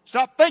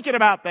 Stop thinking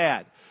about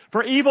that.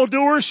 For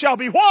evildoers shall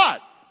be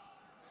what?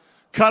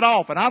 Cut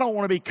off. And I don't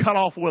want to be cut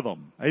off with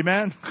them.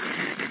 Amen?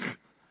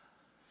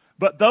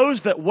 But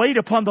those that wait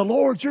upon the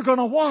Lord, you're going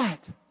to what?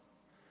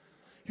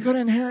 You're going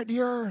to inherit the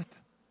earth.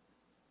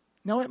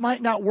 No, it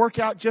might not work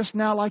out just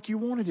now like you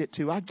wanted it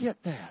to. I get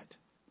that.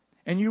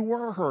 And you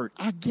were hurt.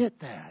 I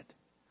get that.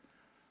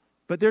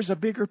 But there's a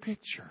bigger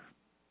picture.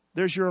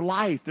 There's your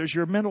life. There's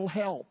your mental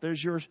health.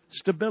 There's your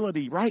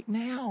stability right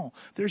now.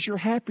 There's your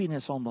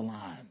happiness on the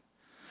line.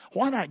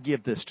 Why not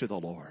give this to the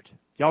Lord?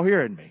 Y'all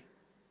hearing me?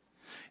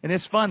 And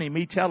it's funny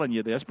me telling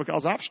you this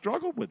because I've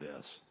struggled with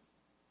this.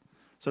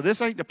 So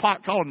this ain't the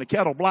pot calling the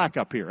kettle black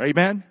up here.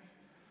 Amen?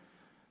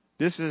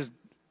 This is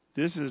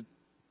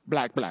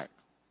black.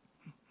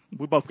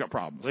 We both got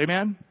problems.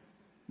 Amen?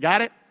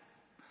 Got it?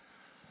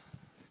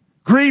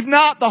 Grieve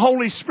not the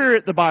Holy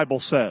Spirit, the Bible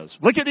says.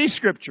 Look at these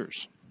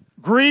scriptures.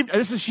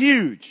 This is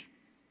huge.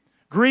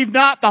 Grieve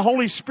not the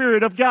Holy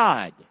Spirit of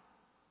God.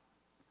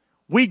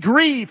 We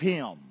grieve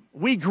Him.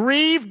 We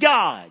grieve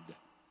God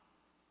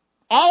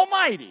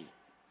Almighty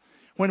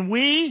when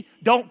we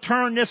don't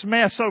turn this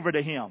mess over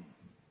to Him.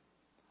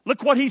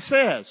 Look what He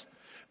says.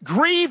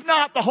 Grieve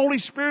not the Holy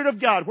Spirit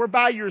of God,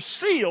 whereby you're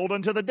sealed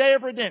unto the day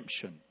of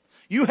redemption.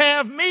 You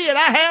have me and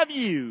I have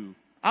you.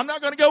 I'm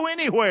not going to go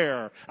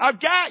anywhere. I've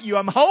got you.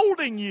 I'm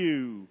holding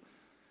you.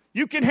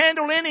 You can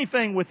handle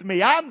anything with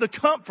me. I'm the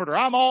comforter.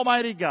 I'm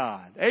Almighty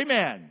God.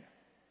 Amen.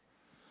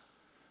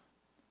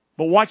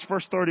 But watch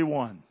verse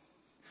 31.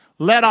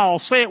 Let all,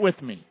 say it with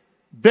me,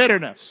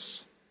 bitterness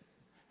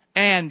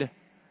and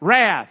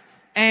wrath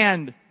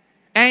and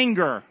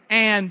anger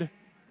and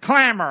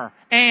clamor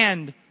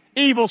and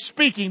evil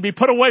speaking be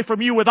put away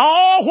from you with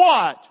all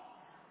what?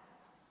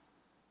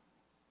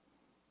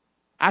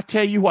 I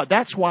tell you what,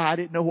 that's why I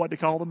didn't know what to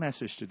call the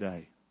message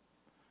today.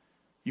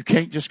 You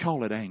can't just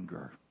call it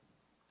anger.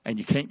 And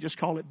you can't just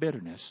call it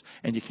bitterness.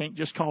 And you can't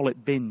just call it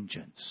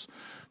vengeance.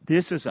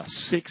 This is a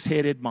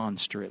six-headed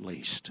monster at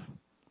least.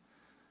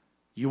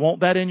 You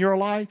want that in your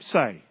life?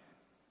 Say.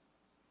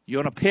 You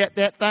want to pet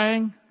that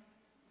thing?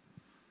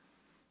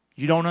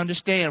 You don't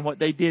understand what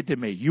they did to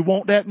me. You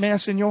want that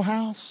mess in your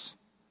house?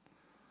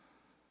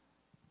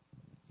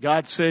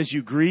 God says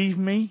you grieve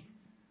me.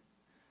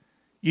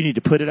 You need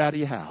to put it out of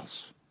your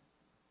house.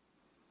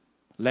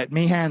 Let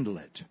me handle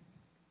it.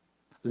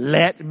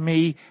 Let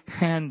me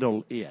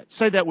handle it.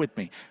 Say that with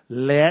me.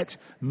 Let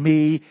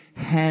me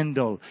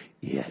handle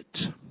it.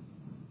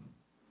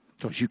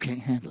 Because you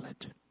can't handle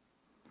it.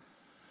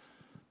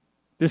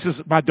 This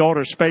is my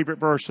daughter's favorite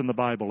verse in the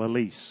Bible,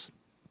 Elise.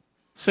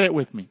 Say it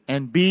with me.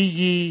 And be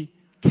ye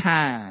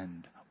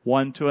kind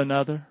one to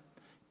another,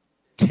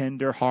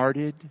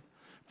 tender-hearted,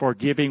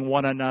 forgiving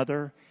one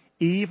another,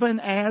 even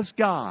as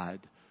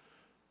God,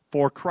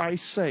 for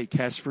Christ's sake,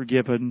 has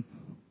forgiven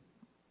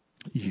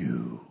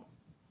you.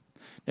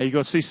 Now you're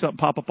going to see something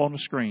pop up on the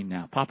screen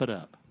now. Pop it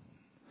up.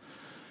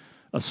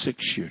 A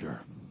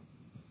 6-shooter.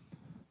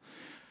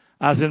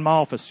 I was in my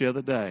office the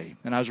other day,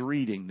 and I was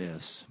reading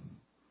this.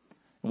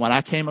 And when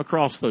I came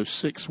across those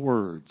 6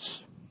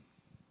 words,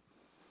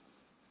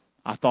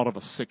 I thought of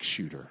a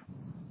 6-shooter.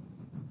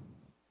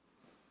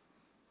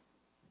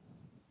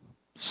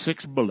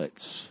 6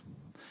 bullets.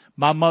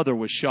 My mother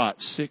was shot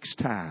 6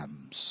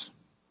 times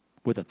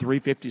with a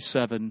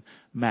 .357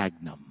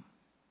 Magnum.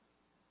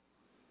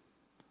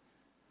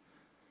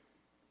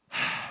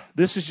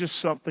 This is just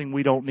something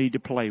we don't need to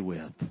play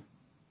with.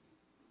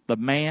 The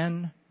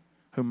man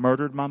who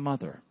murdered my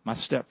mother, my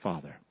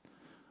stepfather,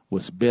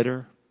 was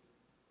bitter.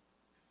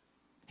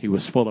 He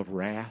was full of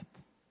wrath.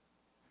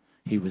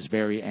 He was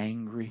very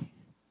angry,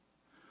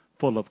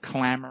 full of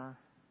clamor,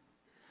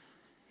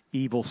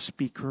 evil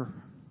speaker,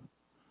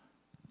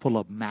 full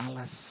of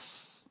malice.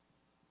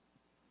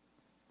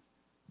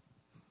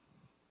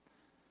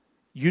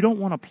 You don't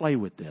want to play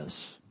with this.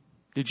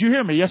 Did you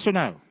hear me? Yes or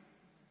no?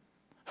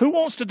 Who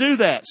wants to do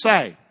that?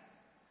 Say.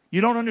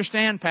 You don't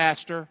understand,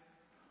 Pastor.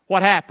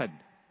 What happened?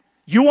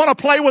 You want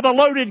to play with a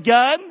loaded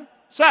gun?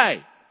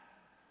 Say.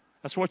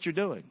 That's what you're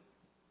doing.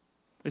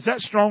 Is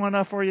that strong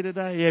enough for you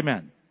today?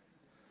 Amen.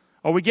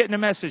 Are we getting a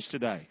message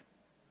today?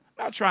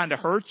 I'm not trying to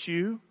hurt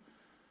you.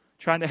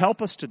 Trying to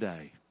help us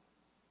today.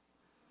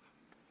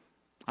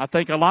 I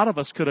think a lot of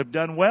us could have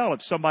done well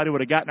if somebody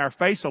would have gotten our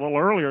face a little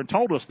earlier and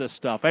told us this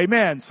stuff.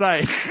 Amen. Say.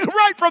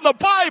 Right from the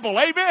Bible.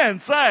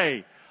 Amen.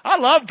 Say. I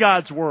love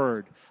God's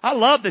Word. I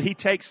love that He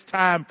takes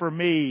time for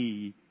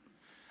me.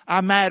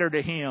 I matter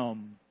to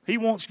Him. He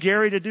wants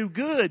Gary to do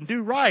good and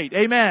do right.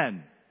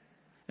 Amen.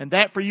 And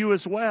that for you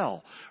as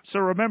well. So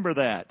remember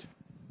that.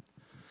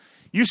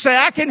 You say,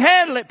 I can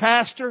handle it,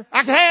 Pastor.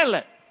 I can handle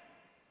it.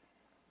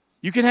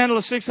 You can handle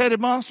a 6-headed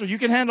monster. You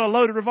can handle a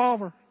loaded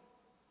revolver.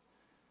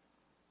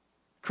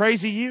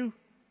 Crazy you.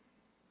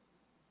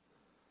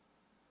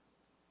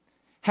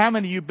 How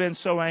many of you have been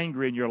so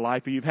angry in your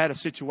life or you've had a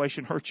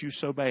situation hurt you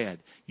so bad,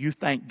 you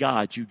thank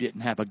God you didn't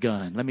have a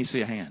gun? Let me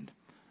see a hand.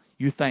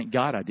 You thank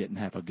God I didn't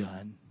have a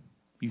gun.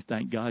 You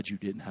thank God you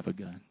didn't have a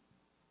gun.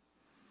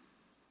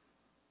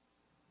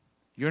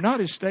 You're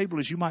not as stable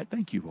as you might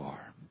think you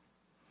are.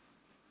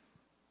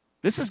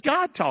 This is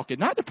God talking,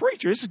 not the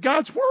preacher. This is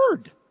God's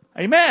Word.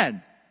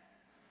 Amen.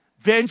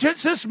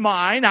 Vengeance is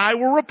mine, I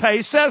will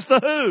repay, says the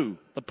who?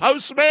 The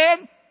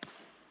postman?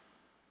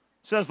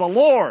 Says the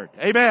Lord.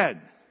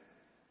 Amen.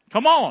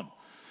 Come on.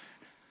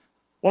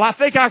 Well, I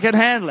think I can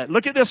handle it.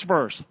 Look at this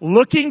verse.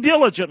 Looking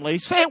diligently,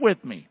 say it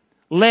with me,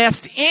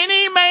 lest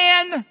any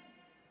man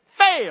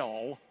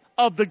fail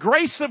of the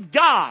grace of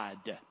God.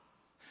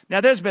 Now,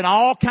 there's been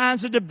all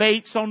kinds of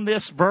debates on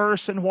this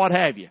verse and what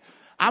have you.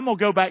 I'm going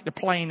to go back to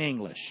plain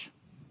English.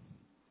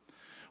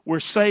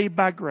 We're saved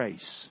by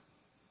grace.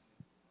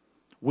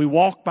 We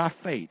walk by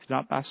faith,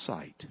 not by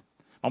sight.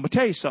 I'm going to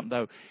tell you something,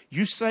 though.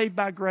 You saved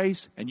by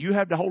grace and you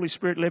have the Holy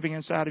Spirit living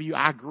inside of you.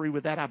 I agree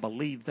with that. I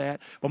believe that.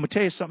 But I'm going to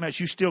tell you something else.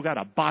 You still got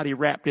a body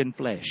wrapped in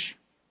flesh.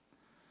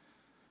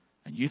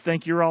 And you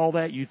think you're all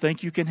that? You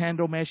think you can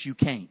handle mess? You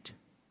can't.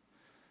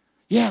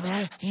 Yeah,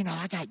 but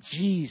I got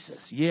Jesus.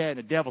 Yeah, and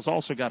the devil's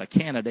also got a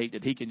candidate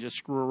that he can just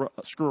screw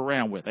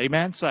around with.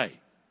 Amen? Say.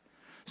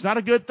 It's not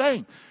a good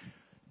thing.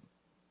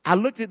 I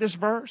looked at this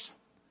verse.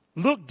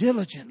 Look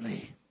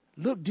diligently,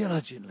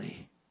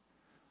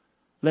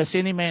 lest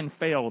any man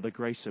fail the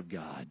grace of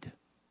God.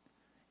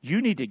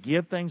 You need to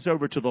give things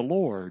over to the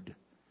Lord,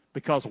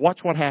 because watch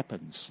what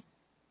happens.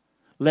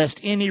 Lest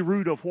any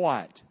root of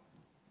what?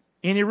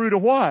 Any root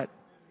of what?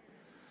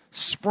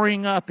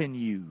 Spring up in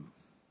you.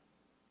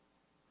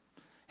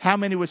 How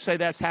many would say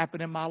that's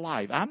happened in my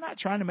life? I'm not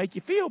trying to make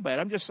you feel bad.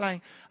 I'm just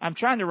saying, I'm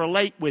trying to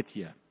relate with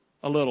you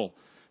a little.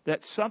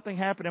 That something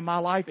happened in my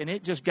life and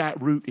it just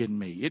got root in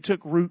me. It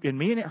took root in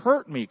me and it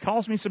hurt me. It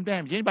caused me some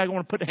damage. Anybody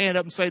want to put a hand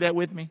up and say that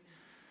with me?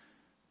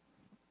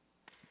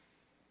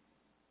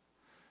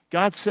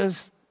 God says,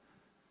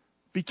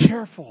 be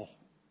careful,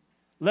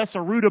 lest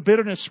a root of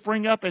bitterness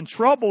spring up and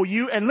trouble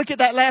you. And look at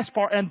that last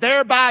part. And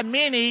thereby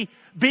many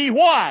be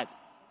what?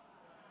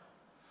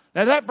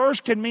 Now that verse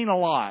can mean a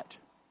lot.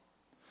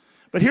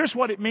 But here's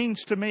what it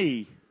means to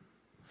me.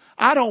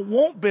 I don't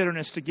want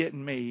bitterness to get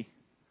in me.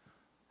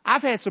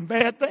 I've had some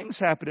bad things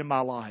happen in my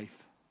life.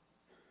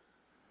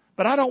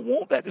 But I don't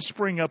want that to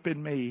spring up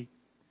in me.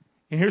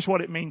 And here's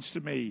what it means to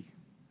me.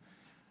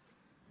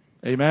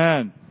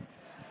 Amen.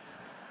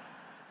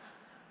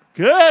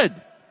 Good.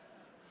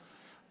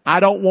 I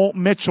don't want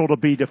Mitchell to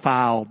be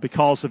defiled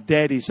because of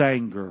Daddy's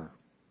anger.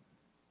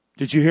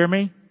 Did you hear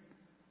me?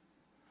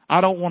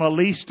 I don't want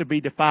Elise to be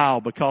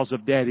defiled because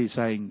of Daddy's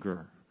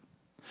anger.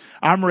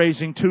 I'm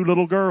raising 2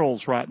 little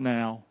girls right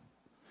now.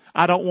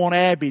 I don't want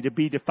Abby to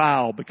be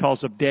defiled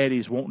because of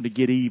Daddy's wanting to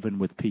get even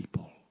with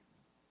people.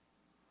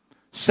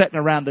 Sitting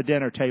around the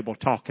dinner table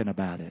talking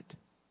about it.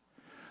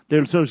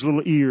 There's those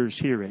little ears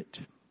hear it.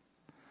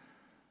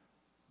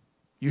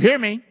 You hear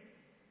me?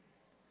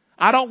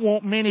 I don't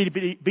want many to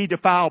be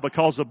defiled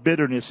because of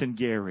bitterness in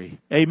Gary.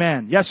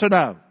 Amen. Yes or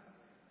no?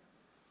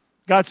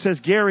 God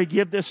says, Gary,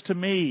 give this to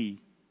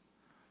me.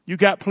 You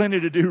got plenty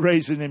to do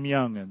raising them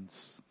young'uns.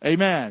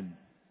 Amen.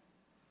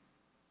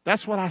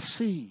 That's what I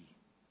see.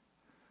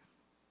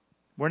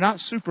 We're not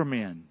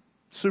supermen,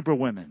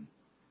 superwomen.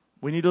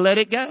 We need to let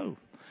it go.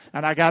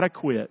 And I got to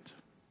quit.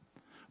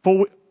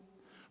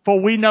 For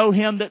we know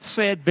him that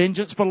said,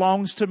 vengeance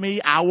belongs to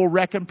me. I will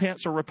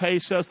recompense or repay,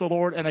 says the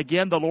Lord. And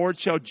again, the Lord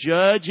shall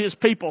judge his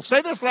people.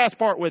 Say this last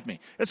part with me.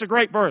 It's a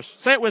great verse.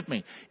 Say it with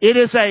me. It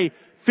is a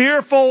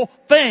fearful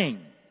thing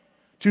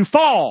to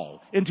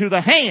fall into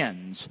the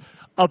hands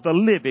of the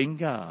living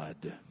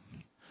God.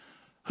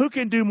 Who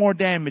can do more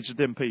damage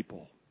than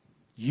people?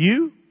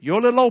 You?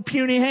 Your little old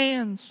puny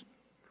hands?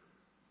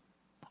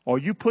 Or are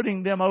you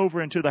putting them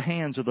over into the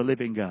hands of the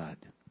living God?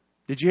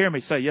 Did you hear me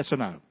say yes or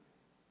no?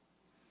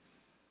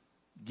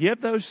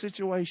 Give those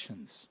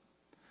situations.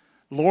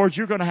 Lord,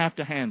 you're going to have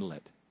to handle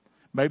it.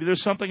 Maybe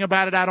there's something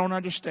about it I don't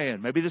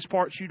understand. Maybe there's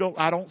parts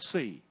I don't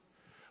see.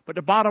 But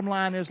the bottom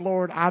line is,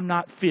 Lord, I'm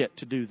not fit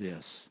to do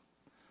this.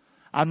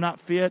 I'm not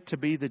fit to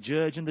be the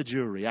judge and the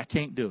jury. I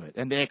can't do it.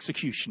 And the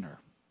executioner.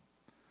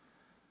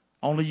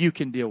 Only you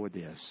can deal with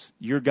this.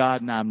 You're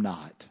God and I'm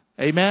not.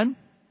 Amen?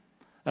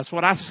 That's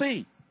what I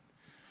see.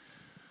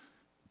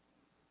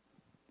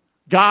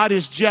 God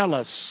is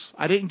jealous.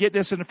 I didn't get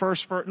this in the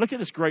first verse. Look at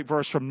this great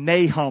verse from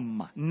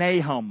Nahum.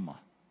 Nahum.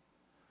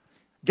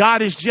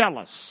 God is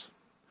jealous.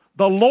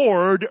 The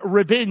Lord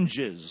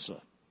revenges.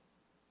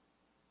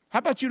 How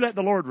about you let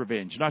the Lord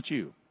revenge, not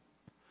you?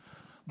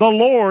 The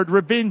Lord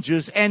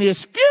revenges and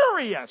is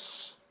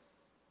furious.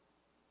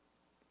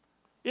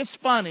 It's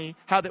funny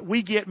how that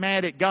we get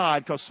mad at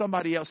God because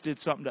somebody else did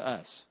something to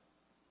us.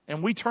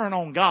 And we turn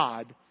on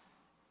God,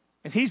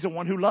 and He's the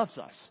one who loves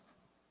us.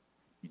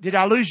 Did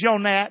I lose you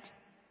on that?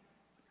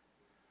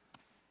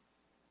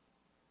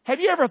 Have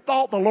you ever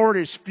thought the Lord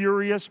is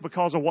furious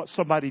because of what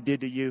somebody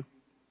did to you?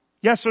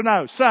 Yes or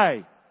no?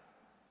 Say.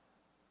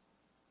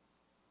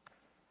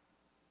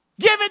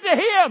 Give it to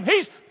Him.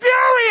 He's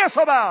furious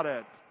about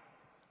it.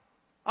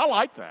 I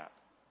like that.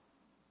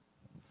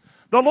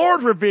 The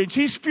Lord revenge.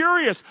 He's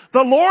furious.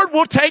 The Lord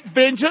will take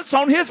vengeance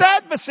on His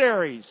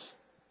adversaries.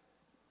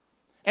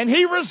 And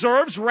He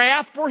reserves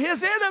wrath for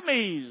His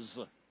enemies.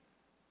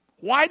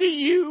 Why do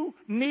you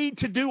need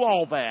to do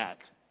all that?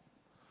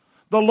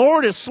 The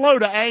Lord is slow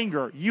to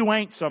anger. You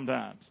ain't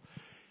sometimes.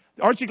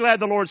 Aren't you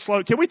glad the Lord's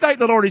slow? Can we thank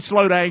the Lord He's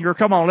slow to anger?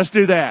 Come on, let's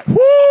do that.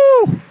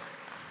 Woo!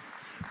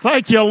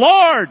 Thank you,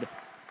 Lord.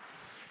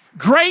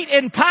 Great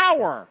in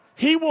power.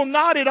 He will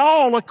not at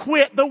all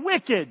acquit the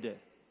wicked.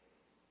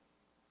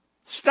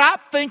 Stop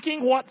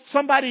thinking what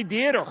somebody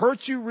did or hurt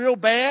you real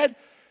bad,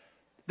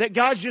 that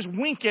God's just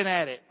winking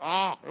at it.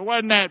 Oh, it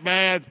wasn't that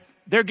bad.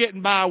 They're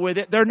getting by with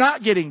it. They're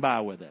not getting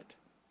by with it.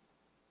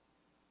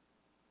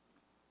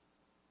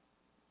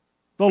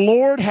 The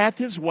Lord hath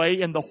His way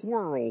in the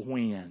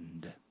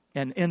whirlwind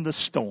and in the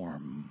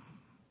storm.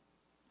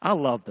 I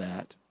love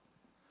that.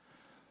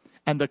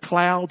 And the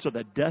clouds are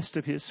the dust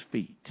of His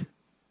feet.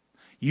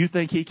 You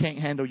think He can't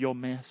handle your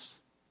mess?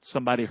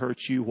 Somebody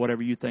hurts you,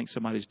 whatever you think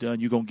somebody's done,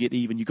 you're going to get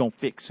even, you're going to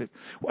fix it.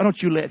 Why don't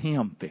you let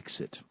Him fix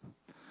it?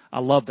 I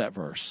love that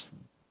verse.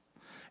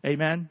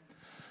 Amen.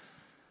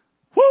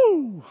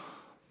 Woo!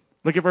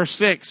 Look at verse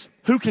 6.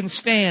 Who can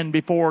stand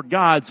before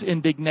God's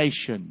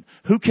indignation?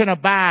 Who can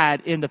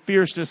abide in the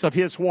fierceness of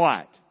His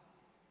what?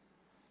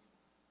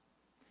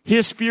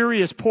 His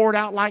fury is poured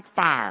out like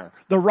fire.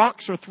 The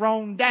rocks are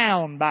thrown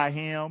down by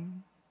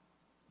Him.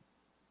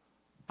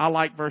 I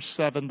like verse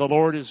 7. The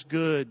Lord is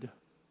good.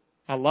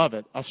 I love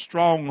it. A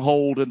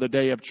stronghold in the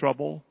day of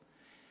trouble.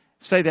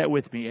 Say that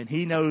with me. And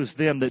He knows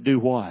them that do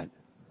what?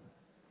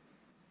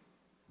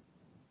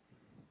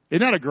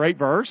 Isn't that a great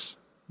verse?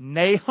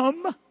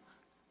 Nahum.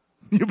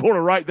 You want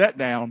to write that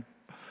down.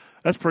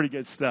 That's pretty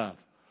good stuff.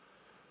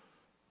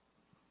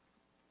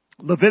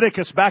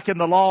 Leviticus back in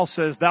the law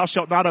says, thou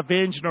shalt not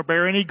avenge nor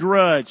bear any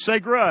grudge. Say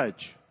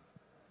grudge.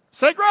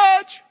 Say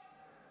grudge.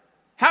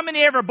 How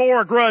many ever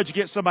bore a grudge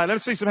against somebody? Let me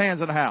see some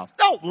hands in the house.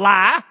 Don't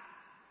lie.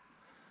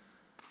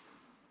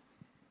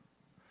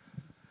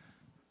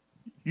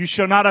 You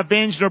shall not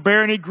avenge nor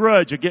bear any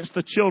grudge against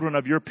the children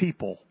of your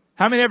people.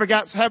 How many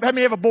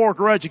ever bore a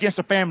grudge against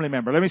a family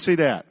member? Let me see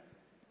that.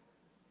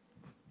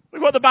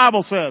 Look what the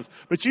Bible says.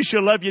 But you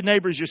shall love your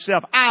neighbors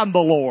yourself. I'm the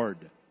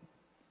Lord.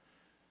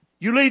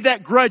 You leave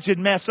that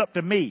grudging mess up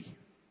to me.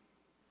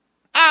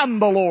 I'm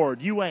the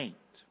Lord. You ain't.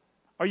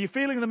 Are you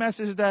feeling the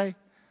message today?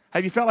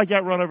 Have you felt like you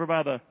got run over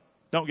by the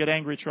don't get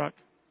angry truck?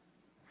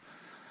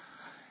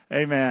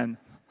 Amen.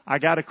 I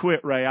got to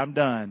quit, Ray. I'm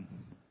done.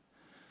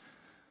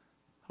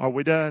 Are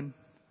we done?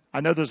 I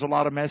know there's a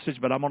lot of message,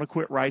 but I'm going to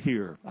quit right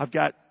here. I've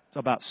got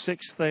about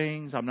 6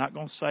 things. I'm not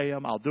going to say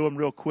them. I'll do them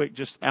real quick,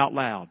 just out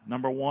loud.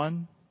 Number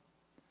 1.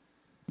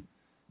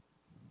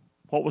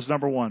 What was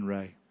number 1,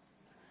 Ray?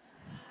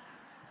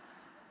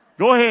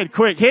 Go ahead,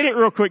 quick. Hit it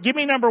real quick. Give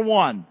me number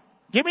 1.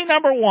 Give me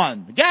number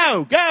 1.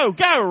 Go, go,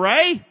 go,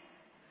 Ray.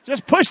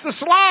 Just push the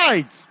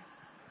slides.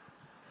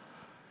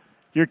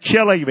 You're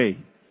killing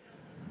me.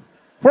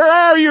 Where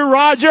are you,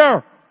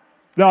 Roger?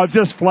 No, I'm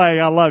just playing.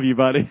 I love you,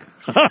 buddy.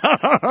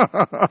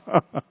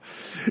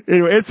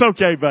 Anyway, it's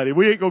okay, buddy.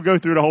 We ain't going to go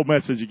through the whole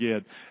message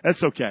again.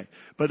 That's okay.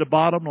 But the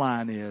bottom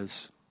line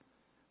is,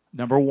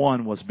 number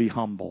 1 was be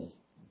humble.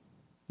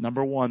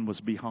 Number 1 was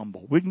be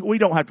humble. We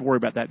don't have to worry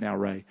about that now,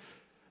 Ray.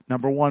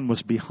 Number 1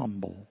 was be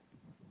humble.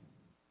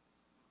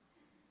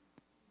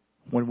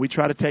 When we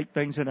try to take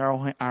things in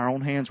our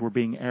own hands, we're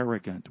being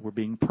arrogant. We're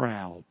being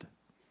proud.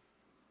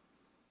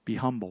 Be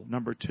humble.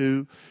 Number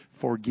 2,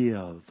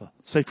 forgive.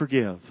 Say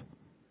forgive.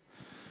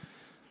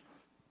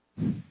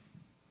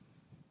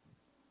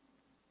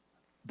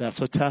 That's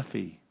a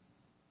toughie.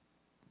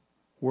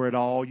 Where at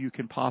all you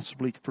can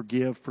possibly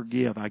forgive.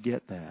 I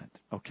get that.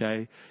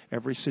 Okay?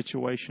 Every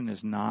situation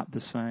is not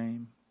the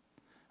same.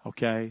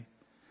 Okay?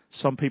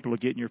 Some people will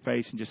get in your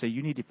face and just say,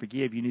 you need to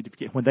forgive,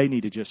 when they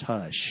need to just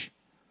hush.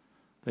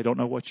 They don't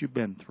know what you've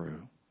been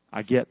through.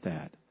 I get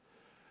that.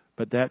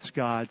 But that's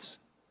God's.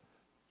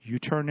 You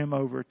turn him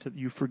over to,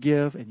 you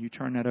forgive and you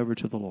turn that over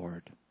to the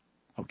Lord.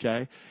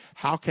 Okay?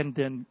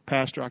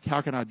 Pastor,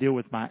 how can I deal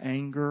with my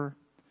anger?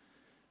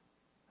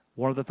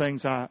 One of the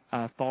things I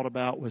thought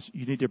about was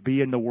you need to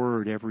be in the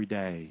Word every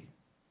day.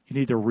 You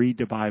need to read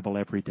the Bible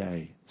every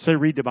day. Say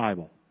read the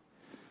Bible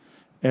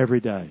every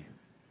day.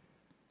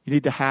 You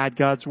need to hide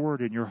God's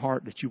Word in your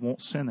heart that you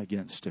won't sin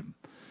against Him.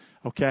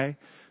 Okay?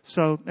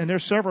 So, and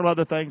there's several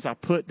other things I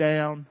put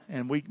down,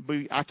 and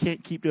I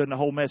can't keep doing the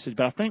whole message,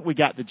 but I think we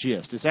got the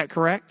gist. Is that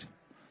correct?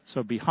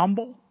 So be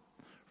humble,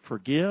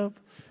 forgive,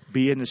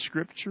 be in the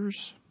Scriptures,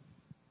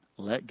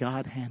 let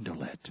God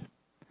handle it.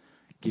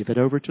 Give it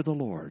over to the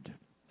Lord.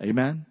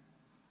 Amen?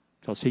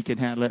 Because He can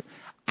handle it.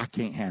 I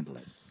can't handle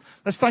it.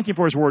 Let's thank Him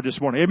for His Word this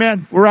morning.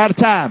 Amen? We're out of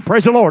time.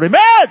 Praise the Lord.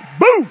 Amen!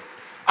 Boom!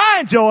 I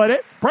enjoyed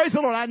it. Praise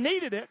the Lord. I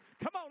needed it.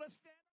 Come on.